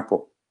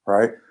example,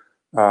 right?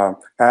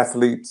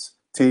 Athletes,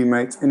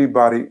 teammates,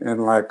 anybody in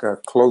like a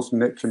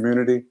close-knit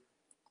community,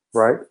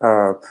 right?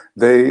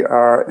 They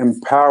are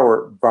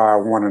empowered by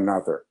one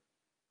another,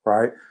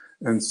 right?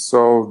 And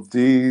so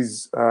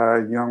these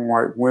young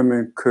white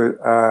women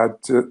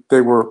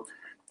they were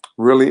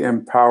really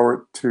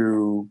empowered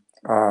to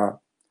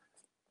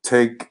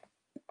take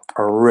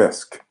a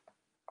risk.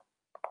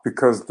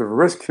 Because the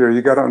risk here,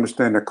 you got to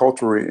understand the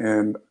culture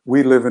and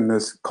we live in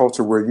this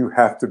culture where you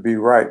have to be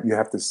right. You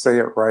have to say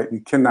it right.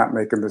 You cannot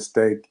make a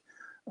mistake.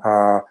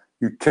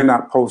 You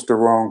cannot post the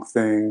wrong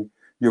thing.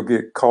 You'll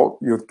get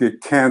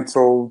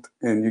canceled,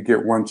 and you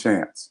get one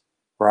chance,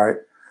 right?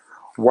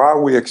 Why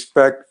we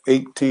expect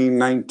 18,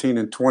 19,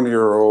 and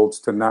 20-year-olds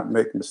to not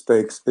make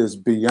mistakes is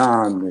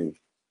beyond me,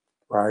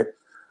 right?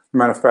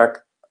 Matter of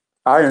fact,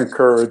 I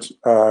encourage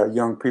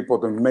young people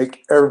to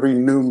make every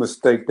new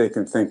mistake they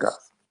can think of.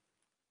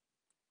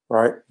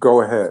 Right?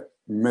 Go ahead,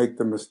 make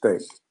the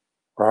mistake,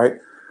 right?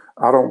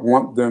 I don't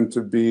want them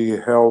to be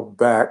held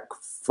back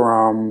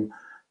from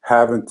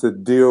having to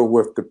deal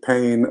with the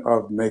pain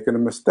of making a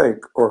mistake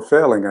or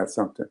failing at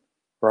something,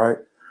 right?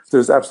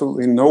 There's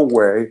absolutely no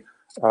way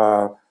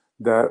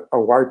that a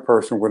white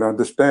person would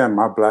understand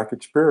my Black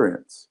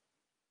experience,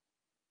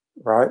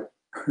 right?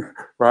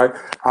 Right?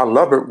 I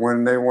love it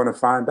when they want to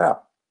find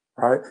out,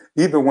 right?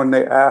 Even when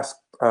they ask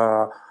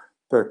the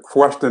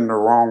question the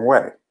wrong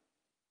way,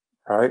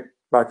 right?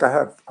 Like I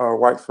have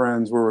white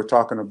friends, we were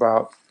talking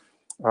about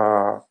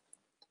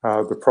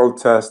the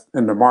protests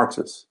and the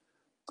marches.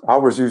 I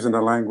was using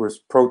the language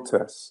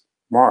protest,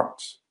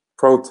 march,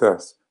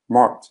 protest,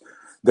 march.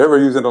 They were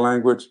using the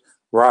language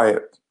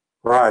riot,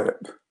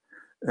 riot.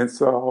 And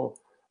so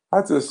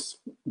I just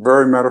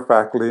very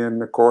matter-of-factly in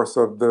the course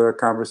of the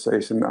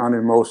conversation,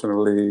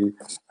 unemotionally,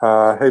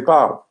 hey,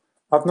 Bob,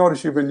 I've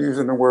noticed you've been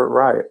using the word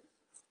riot.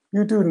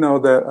 You do know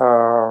that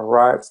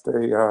riots,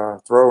 they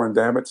throw and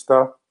damage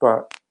stuff,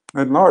 but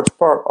in large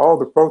part, all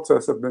the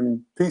protests have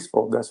been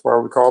peaceful. That's why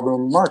we call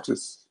them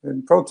marches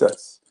and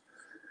protests.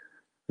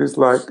 It's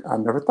like, I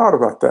never thought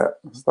about that.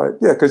 It's like,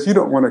 yeah, because you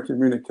don't want to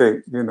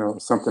communicate, you know,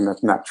 something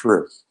that's not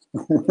true,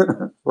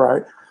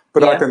 right?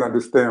 But I can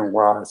understand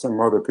why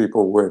some other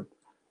people would,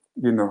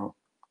 you know,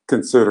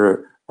 consider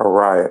it a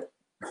riot.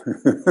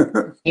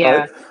 Yeah.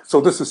 Right?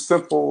 So this is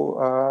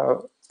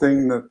simple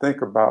thing to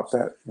think about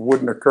that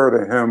wouldn't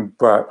occur to him,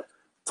 but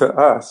to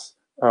us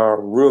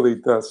really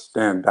does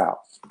stand out,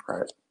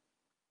 right?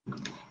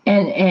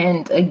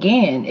 And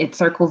again, it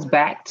circles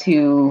back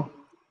to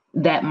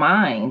that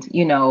mind,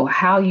 you know,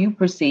 how you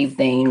perceive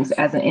things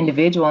as an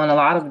individual. And a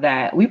lot of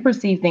that, we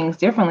perceive things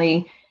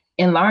differently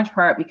in large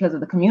part because of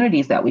the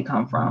communities that we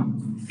come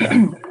from,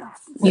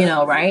 you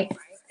know, right?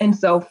 And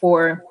so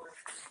for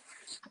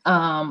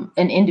an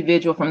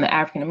individual from the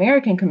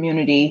African-American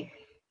community,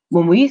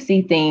 when we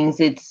see things,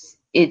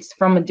 it's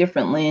from a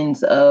different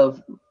lens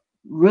of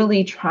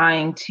really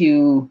trying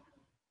to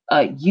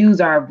use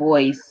our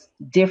voice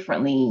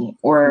differently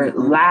or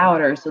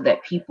louder so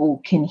that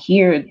people can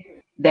hear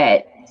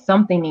that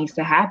something needs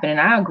to happen.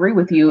 And I agree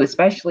with you,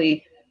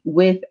 especially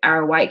with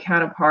our white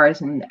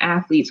counterparts and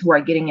athletes who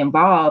are getting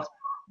involved.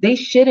 They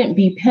shouldn't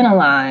be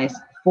penalized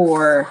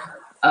for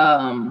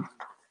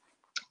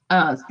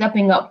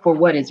stepping up for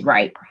what is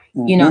right,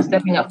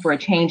 stepping up for a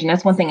change. And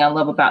that's one thing I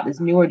love about this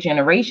newer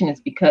generation,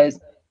 is because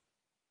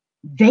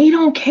they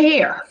don't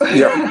care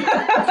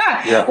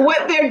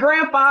what their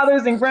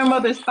grandfathers and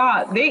grandmothers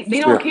thought. They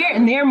don't care,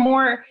 and they're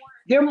more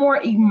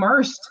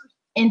immersed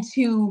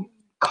into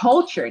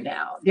culture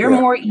now. They're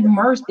more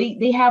immersed.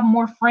 They have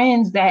more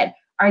friends that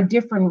are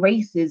different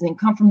races and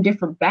come from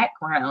different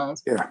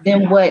backgrounds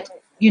than what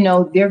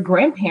their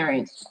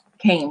grandparents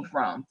came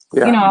from.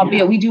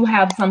 Albeit we do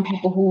have some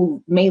people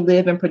who may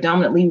live in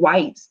predominantly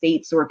white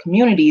states or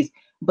communities,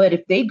 but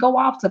if they go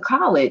off to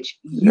college,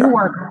 you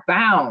are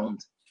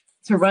bound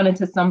to run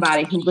into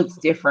somebody who looks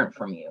different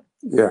from you.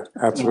 Yeah,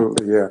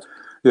 absolutely.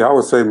 Yeah. I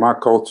would say my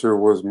culture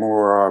was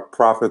more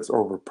profits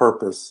over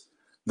purpose.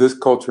 This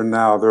culture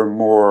now, they're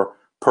more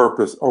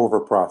purpose over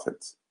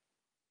profits,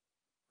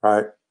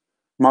 right?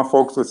 My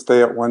folks would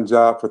stay at one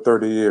job for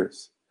 30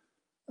 years.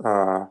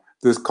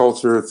 This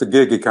culture, it's a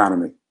gig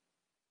economy,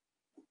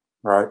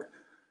 right?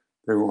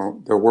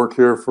 They'll work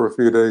here for a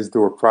few days,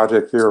 do a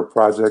project here, a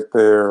project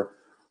there,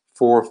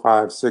 4,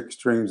 5, 6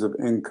 streams of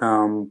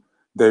income.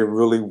 They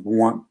really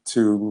want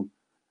to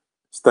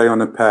stay on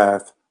the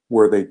path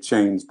where they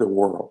change the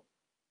world.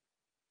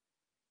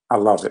 I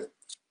love it.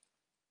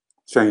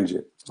 Change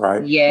it,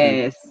 right?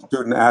 Yes. And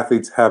student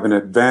athletes have an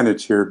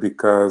advantage here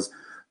because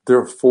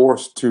they're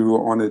forced to,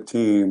 on a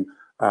team,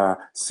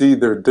 see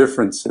their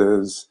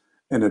differences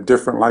in a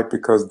different light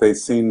because they've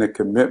seen the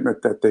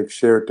commitment that they've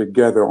shared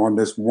together on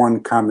this one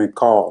common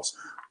cause: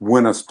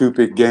 win a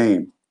stupid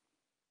game.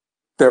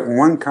 That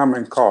one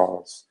common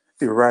cause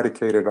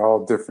eradicated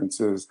all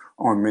differences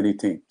on many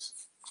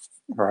teams,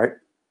 right?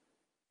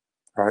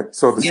 Right.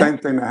 So the same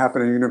thing that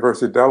happened at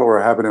University of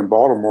Delaware happened in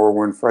Baltimore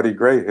when Freddie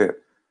Gray hit.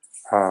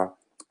 Our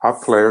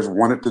players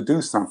wanted to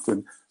do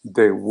something.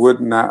 They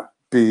would not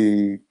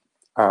be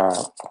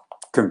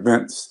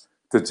convinced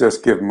to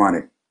just give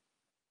money,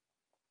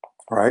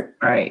 right?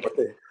 Right.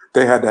 But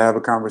they had to have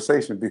a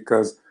conversation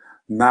because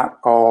not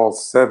all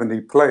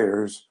 70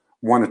 players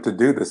wanted to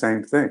do the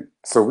same thing.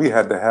 So we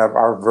had to have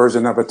our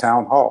version of a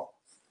town hall.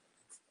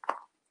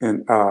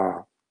 And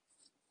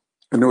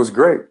it was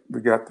great.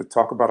 We got to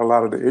talk about a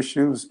lot of the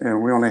issues,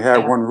 and we only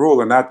had one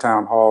rule in that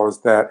town hall,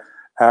 is that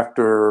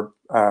after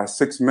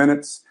 6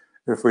 minutes,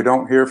 if we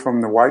don't hear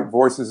from the white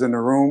voices in the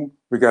room,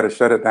 we got to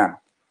shut it down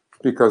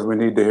because we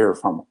need to hear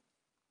from them.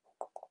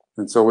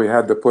 And so we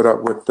had to put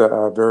up with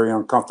the very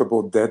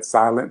uncomfortable dead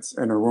silence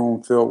in a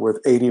room filled with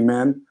 80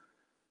 men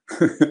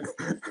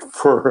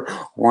for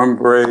one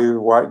brave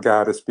white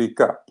guy to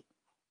speak up,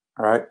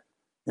 all right?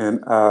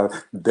 And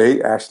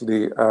they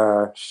actually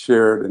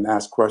shared and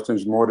asked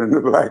questions more than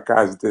the black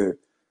guys did.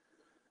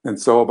 And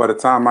so by the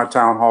time my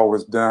town hall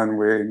was done,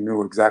 we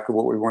knew exactly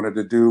what we wanted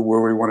to do,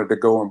 where we wanted to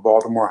go in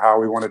Baltimore, how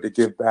we wanted to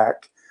give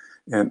back,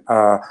 and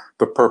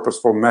the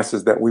purposeful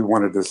message that we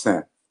wanted to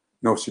send.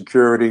 No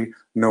security,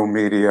 no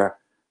media.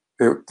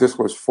 This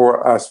was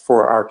for us,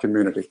 for our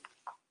community,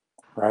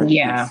 right?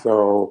 Yeah. And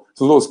so it's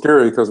a little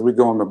scary because we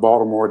go into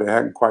Baltimore that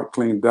hadn't quite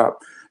cleaned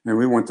up, and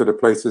we went to the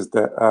places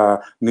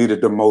that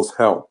needed the most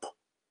help,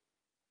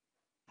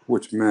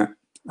 which meant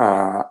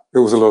it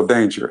was a little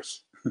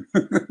dangerous.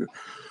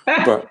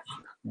 but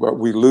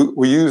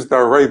we used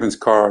our Ravens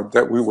card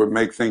that we would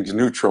make things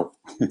neutral.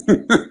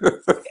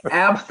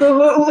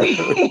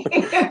 Absolutely.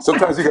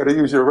 Sometimes you got to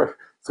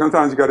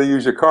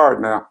use your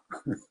card now.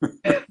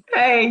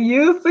 Hey,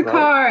 use the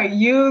card.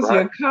 Use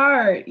your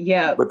card.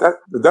 Yeah. But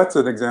that's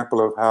an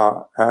example of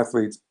how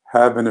athletes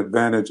have an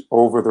advantage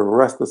over the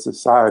rest of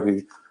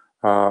society,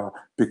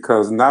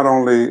 because not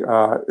only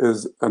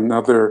is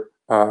another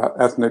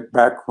ethnic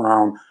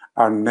background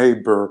our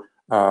neighbor,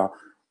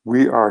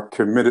 we are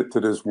committed to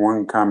this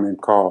one common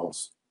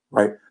cause,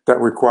 right? That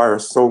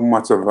requires so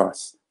much of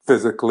us,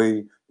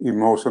 physically,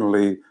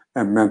 emotionally,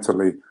 and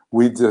mentally.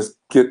 We just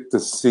get to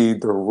see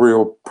the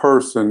real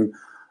person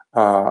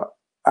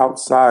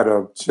outside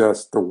of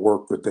just the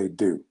work that they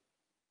do.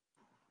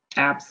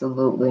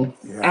 Absolutely.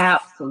 Yeah.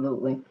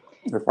 Absolutely.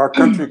 If our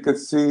country could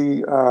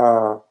see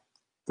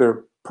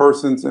their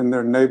persons in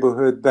their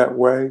neighborhood that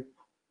way,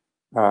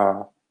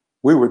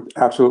 we would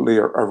absolutely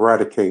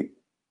eradicate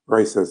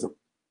racism.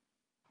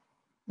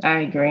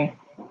 I agree.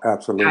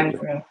 Absolutely. I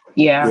agree.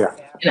 Yeah.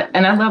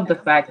 And I love the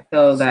fact,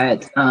 though,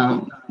 that,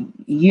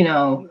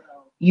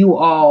 you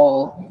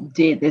all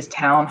did this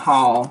town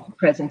hall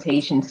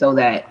presentation so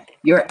that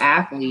your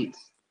athletes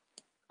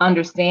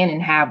understand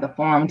and have the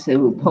forum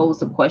to pose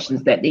the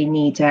questions that they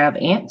need to have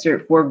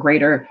answered for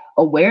greater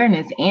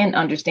awareness and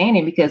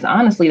understanding, because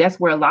honestly, that's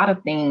where a lot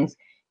of things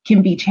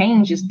can be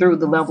changed, is through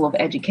the level of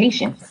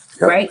education,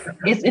 right?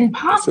 It's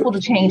impossible to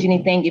change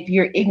anything if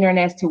you're ignorant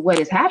as to what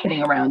is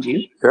happening around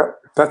you. Yep.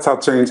 That's how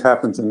change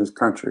happens in this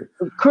country.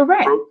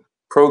 Correct.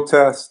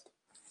 Protest,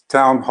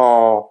 town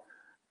hall,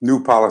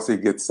 new policy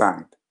gets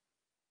signed.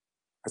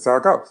 That's how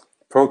it goes.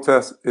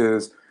 Protest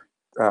is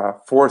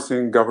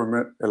forcing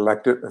government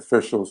elected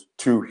officials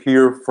to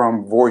hear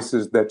from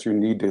voices that you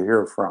need to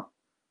hear from,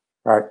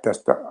 right?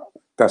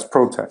 That's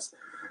protest.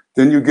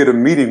 Then you get a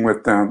meeting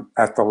with them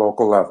at the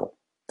local level.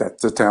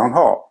 That's the town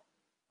hall,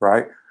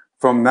 right?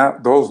 From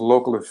those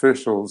local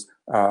officials,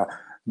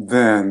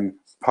 then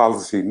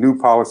new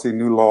policy,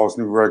 new laws,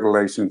 new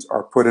regulations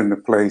are put into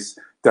place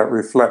that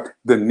reflect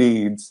the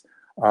needs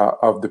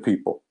of the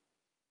people.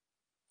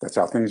 That's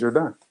how things are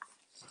done.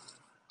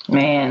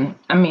 Man,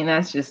 I mean,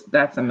 that's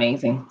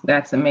amazing.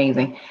 That's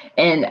amazing.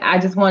 And I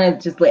just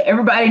want to let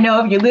everybody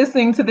know, if you're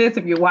listening to this,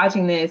 if you're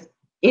watching this,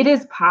 it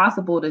is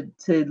possible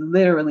to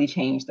literally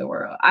change the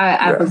world.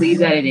 I believe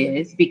that it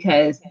is,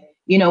 because,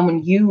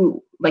 when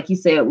you, like you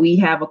said, we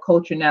have a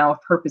culture now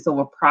of purpose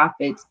over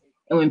profits.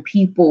 And when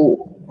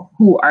people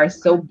who are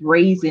so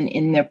brazen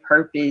in their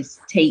purpose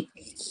take,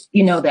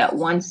 that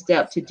one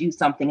step to do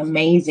something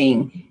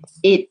amazing,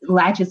 it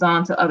latches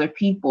on to other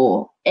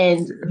people,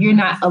 and you're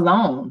not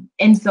alone.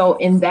 And so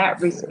in that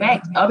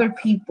respect, other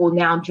people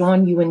now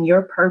join you in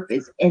your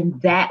purpose,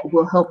 and that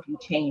will help you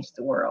change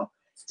the world.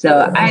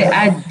 So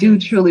I do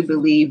truly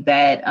believe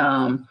that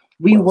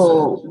we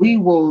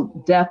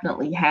will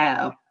definitely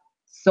have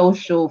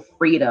social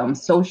freedom,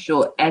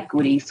 social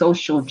equity,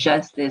 social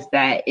justice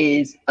that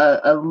is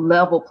a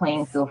level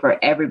playing field for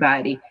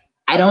everybody.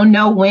 I don't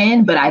know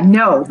when, but I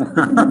know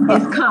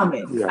it's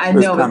coming. Yes, I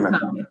know it's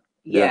coming.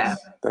 Yeah. Yes,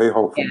 they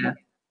hope. Yeah.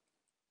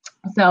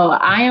 So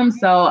I'm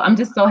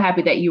just so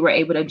happy that you were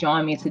able to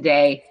join me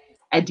today.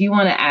 I do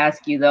want to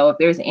ask you, though, if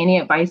there's any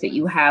advice that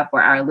you have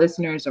for our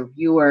listeners or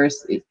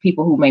viewers,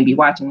 people who may be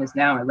watching this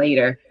now or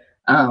later,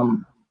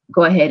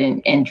 go ahead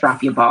and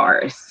drop your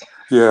bars.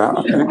 Yeah,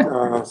 I think,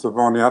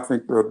 Savoni, I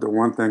think the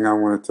one thing I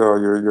want to tell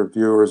your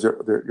viewers,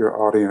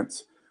 your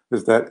audience,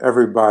 is that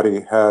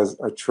everybody has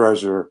a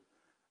treasure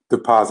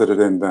deposited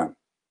in them,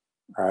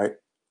 right?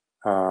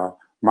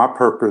 My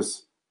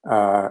purpose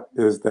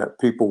is that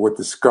people would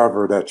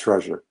discover that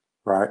treasure,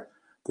 right?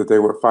 That they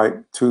would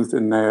fight tooth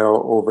and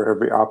nail over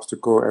every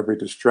obstacle, every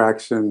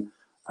distraction,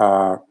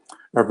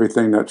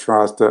 everything that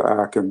tries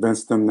to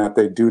convince them that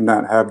they do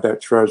not have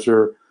that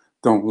treasure.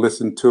 Don't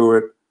listen to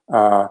it.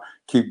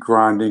 Keep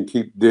grinding,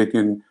 keep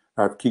digging,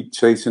 keep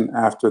chasing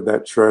after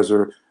that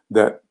treasure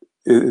that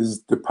is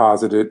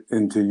deposited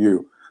into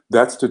you.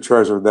 That's the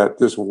treasure that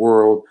this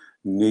world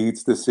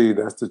needs to see.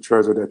 That's the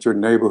treasure that your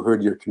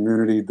neighborhood, your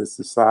community, the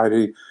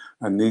society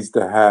needs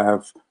to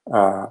have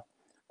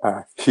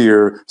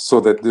here, so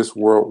that this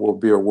world will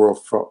be a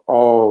world for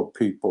all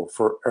people,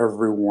 for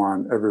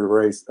everyone, every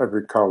race,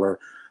 every color,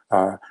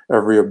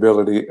 every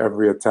ability,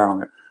 every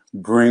talent.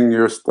 Bring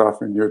your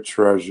stuff and your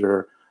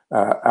treasure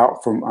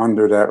out from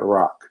under that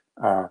rock.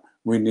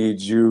 We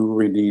need you.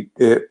 We need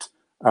it.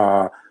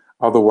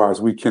 Otherwise,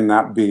 we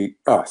cannot be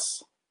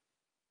us.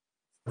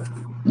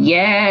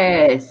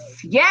 Yes.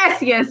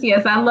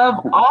 I love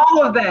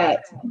all of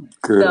that.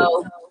 Good.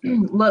 So,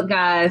 look,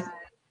 guys,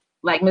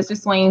 like Mr.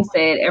 Swayne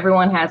said,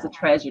 everyone has a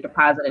treasure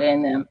deposited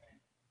in them,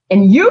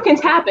 and you can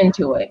tap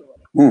into it.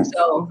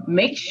 So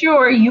make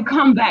sure you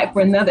come back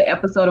for another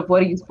episode of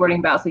What Are You Sporting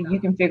About, so you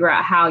can figure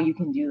out how you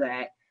can do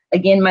that.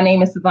 Again, my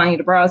name is Savani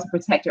DeBarros,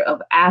 protector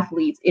of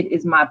athletes. It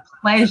is my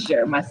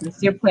pleasure, my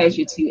sincere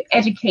pleasure, to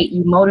educate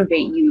you,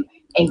 motivate you,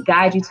 and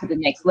guide you to the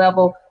next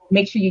level.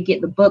 Make sure you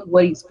get the book,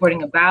 What Are You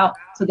Sporting About,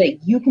 so that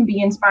you can be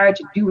inspired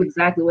to do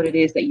exactly what it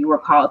is that you were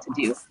called to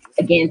do.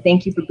 Again,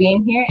 thank you for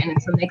being here. And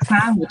until next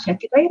time, we'll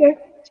check you later.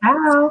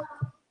 Ciao.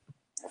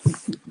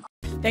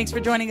 Thanks for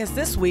joining us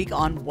this week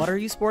on What Are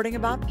You Sporting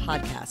About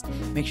podcast.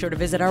 Make sure to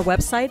visit our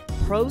website,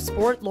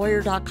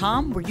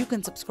 prosportlawyer.com, where you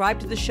can subscribe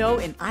to the show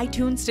in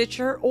iTunes,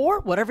 Stitcher, or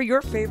whatever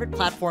your favorite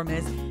platform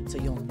is, so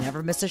you'll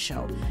never miss a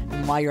show.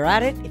 And while you're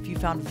at it, if you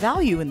found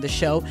value in the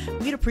show,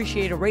 we'd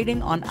appreciate a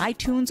rating on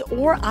iTunes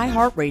or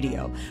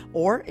iHeartRadio.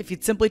 Or if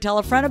you'd simply tell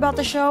a friend about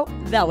the show,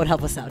 that would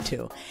help us out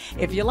too.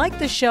 If you like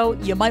the show,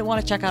 you might want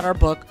to check out our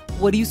book,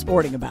 What Are You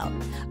Sporting About?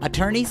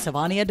 Attorney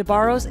Savania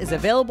DeBarros is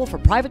available for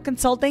private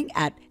consulting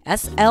at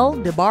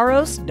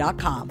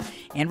sldebarros.com.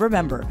 And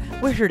remember,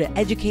 we're here to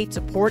educate,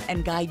 support,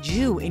 and guide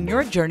you in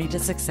your journey to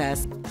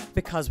success,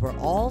 because we're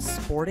all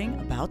sporting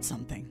about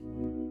something.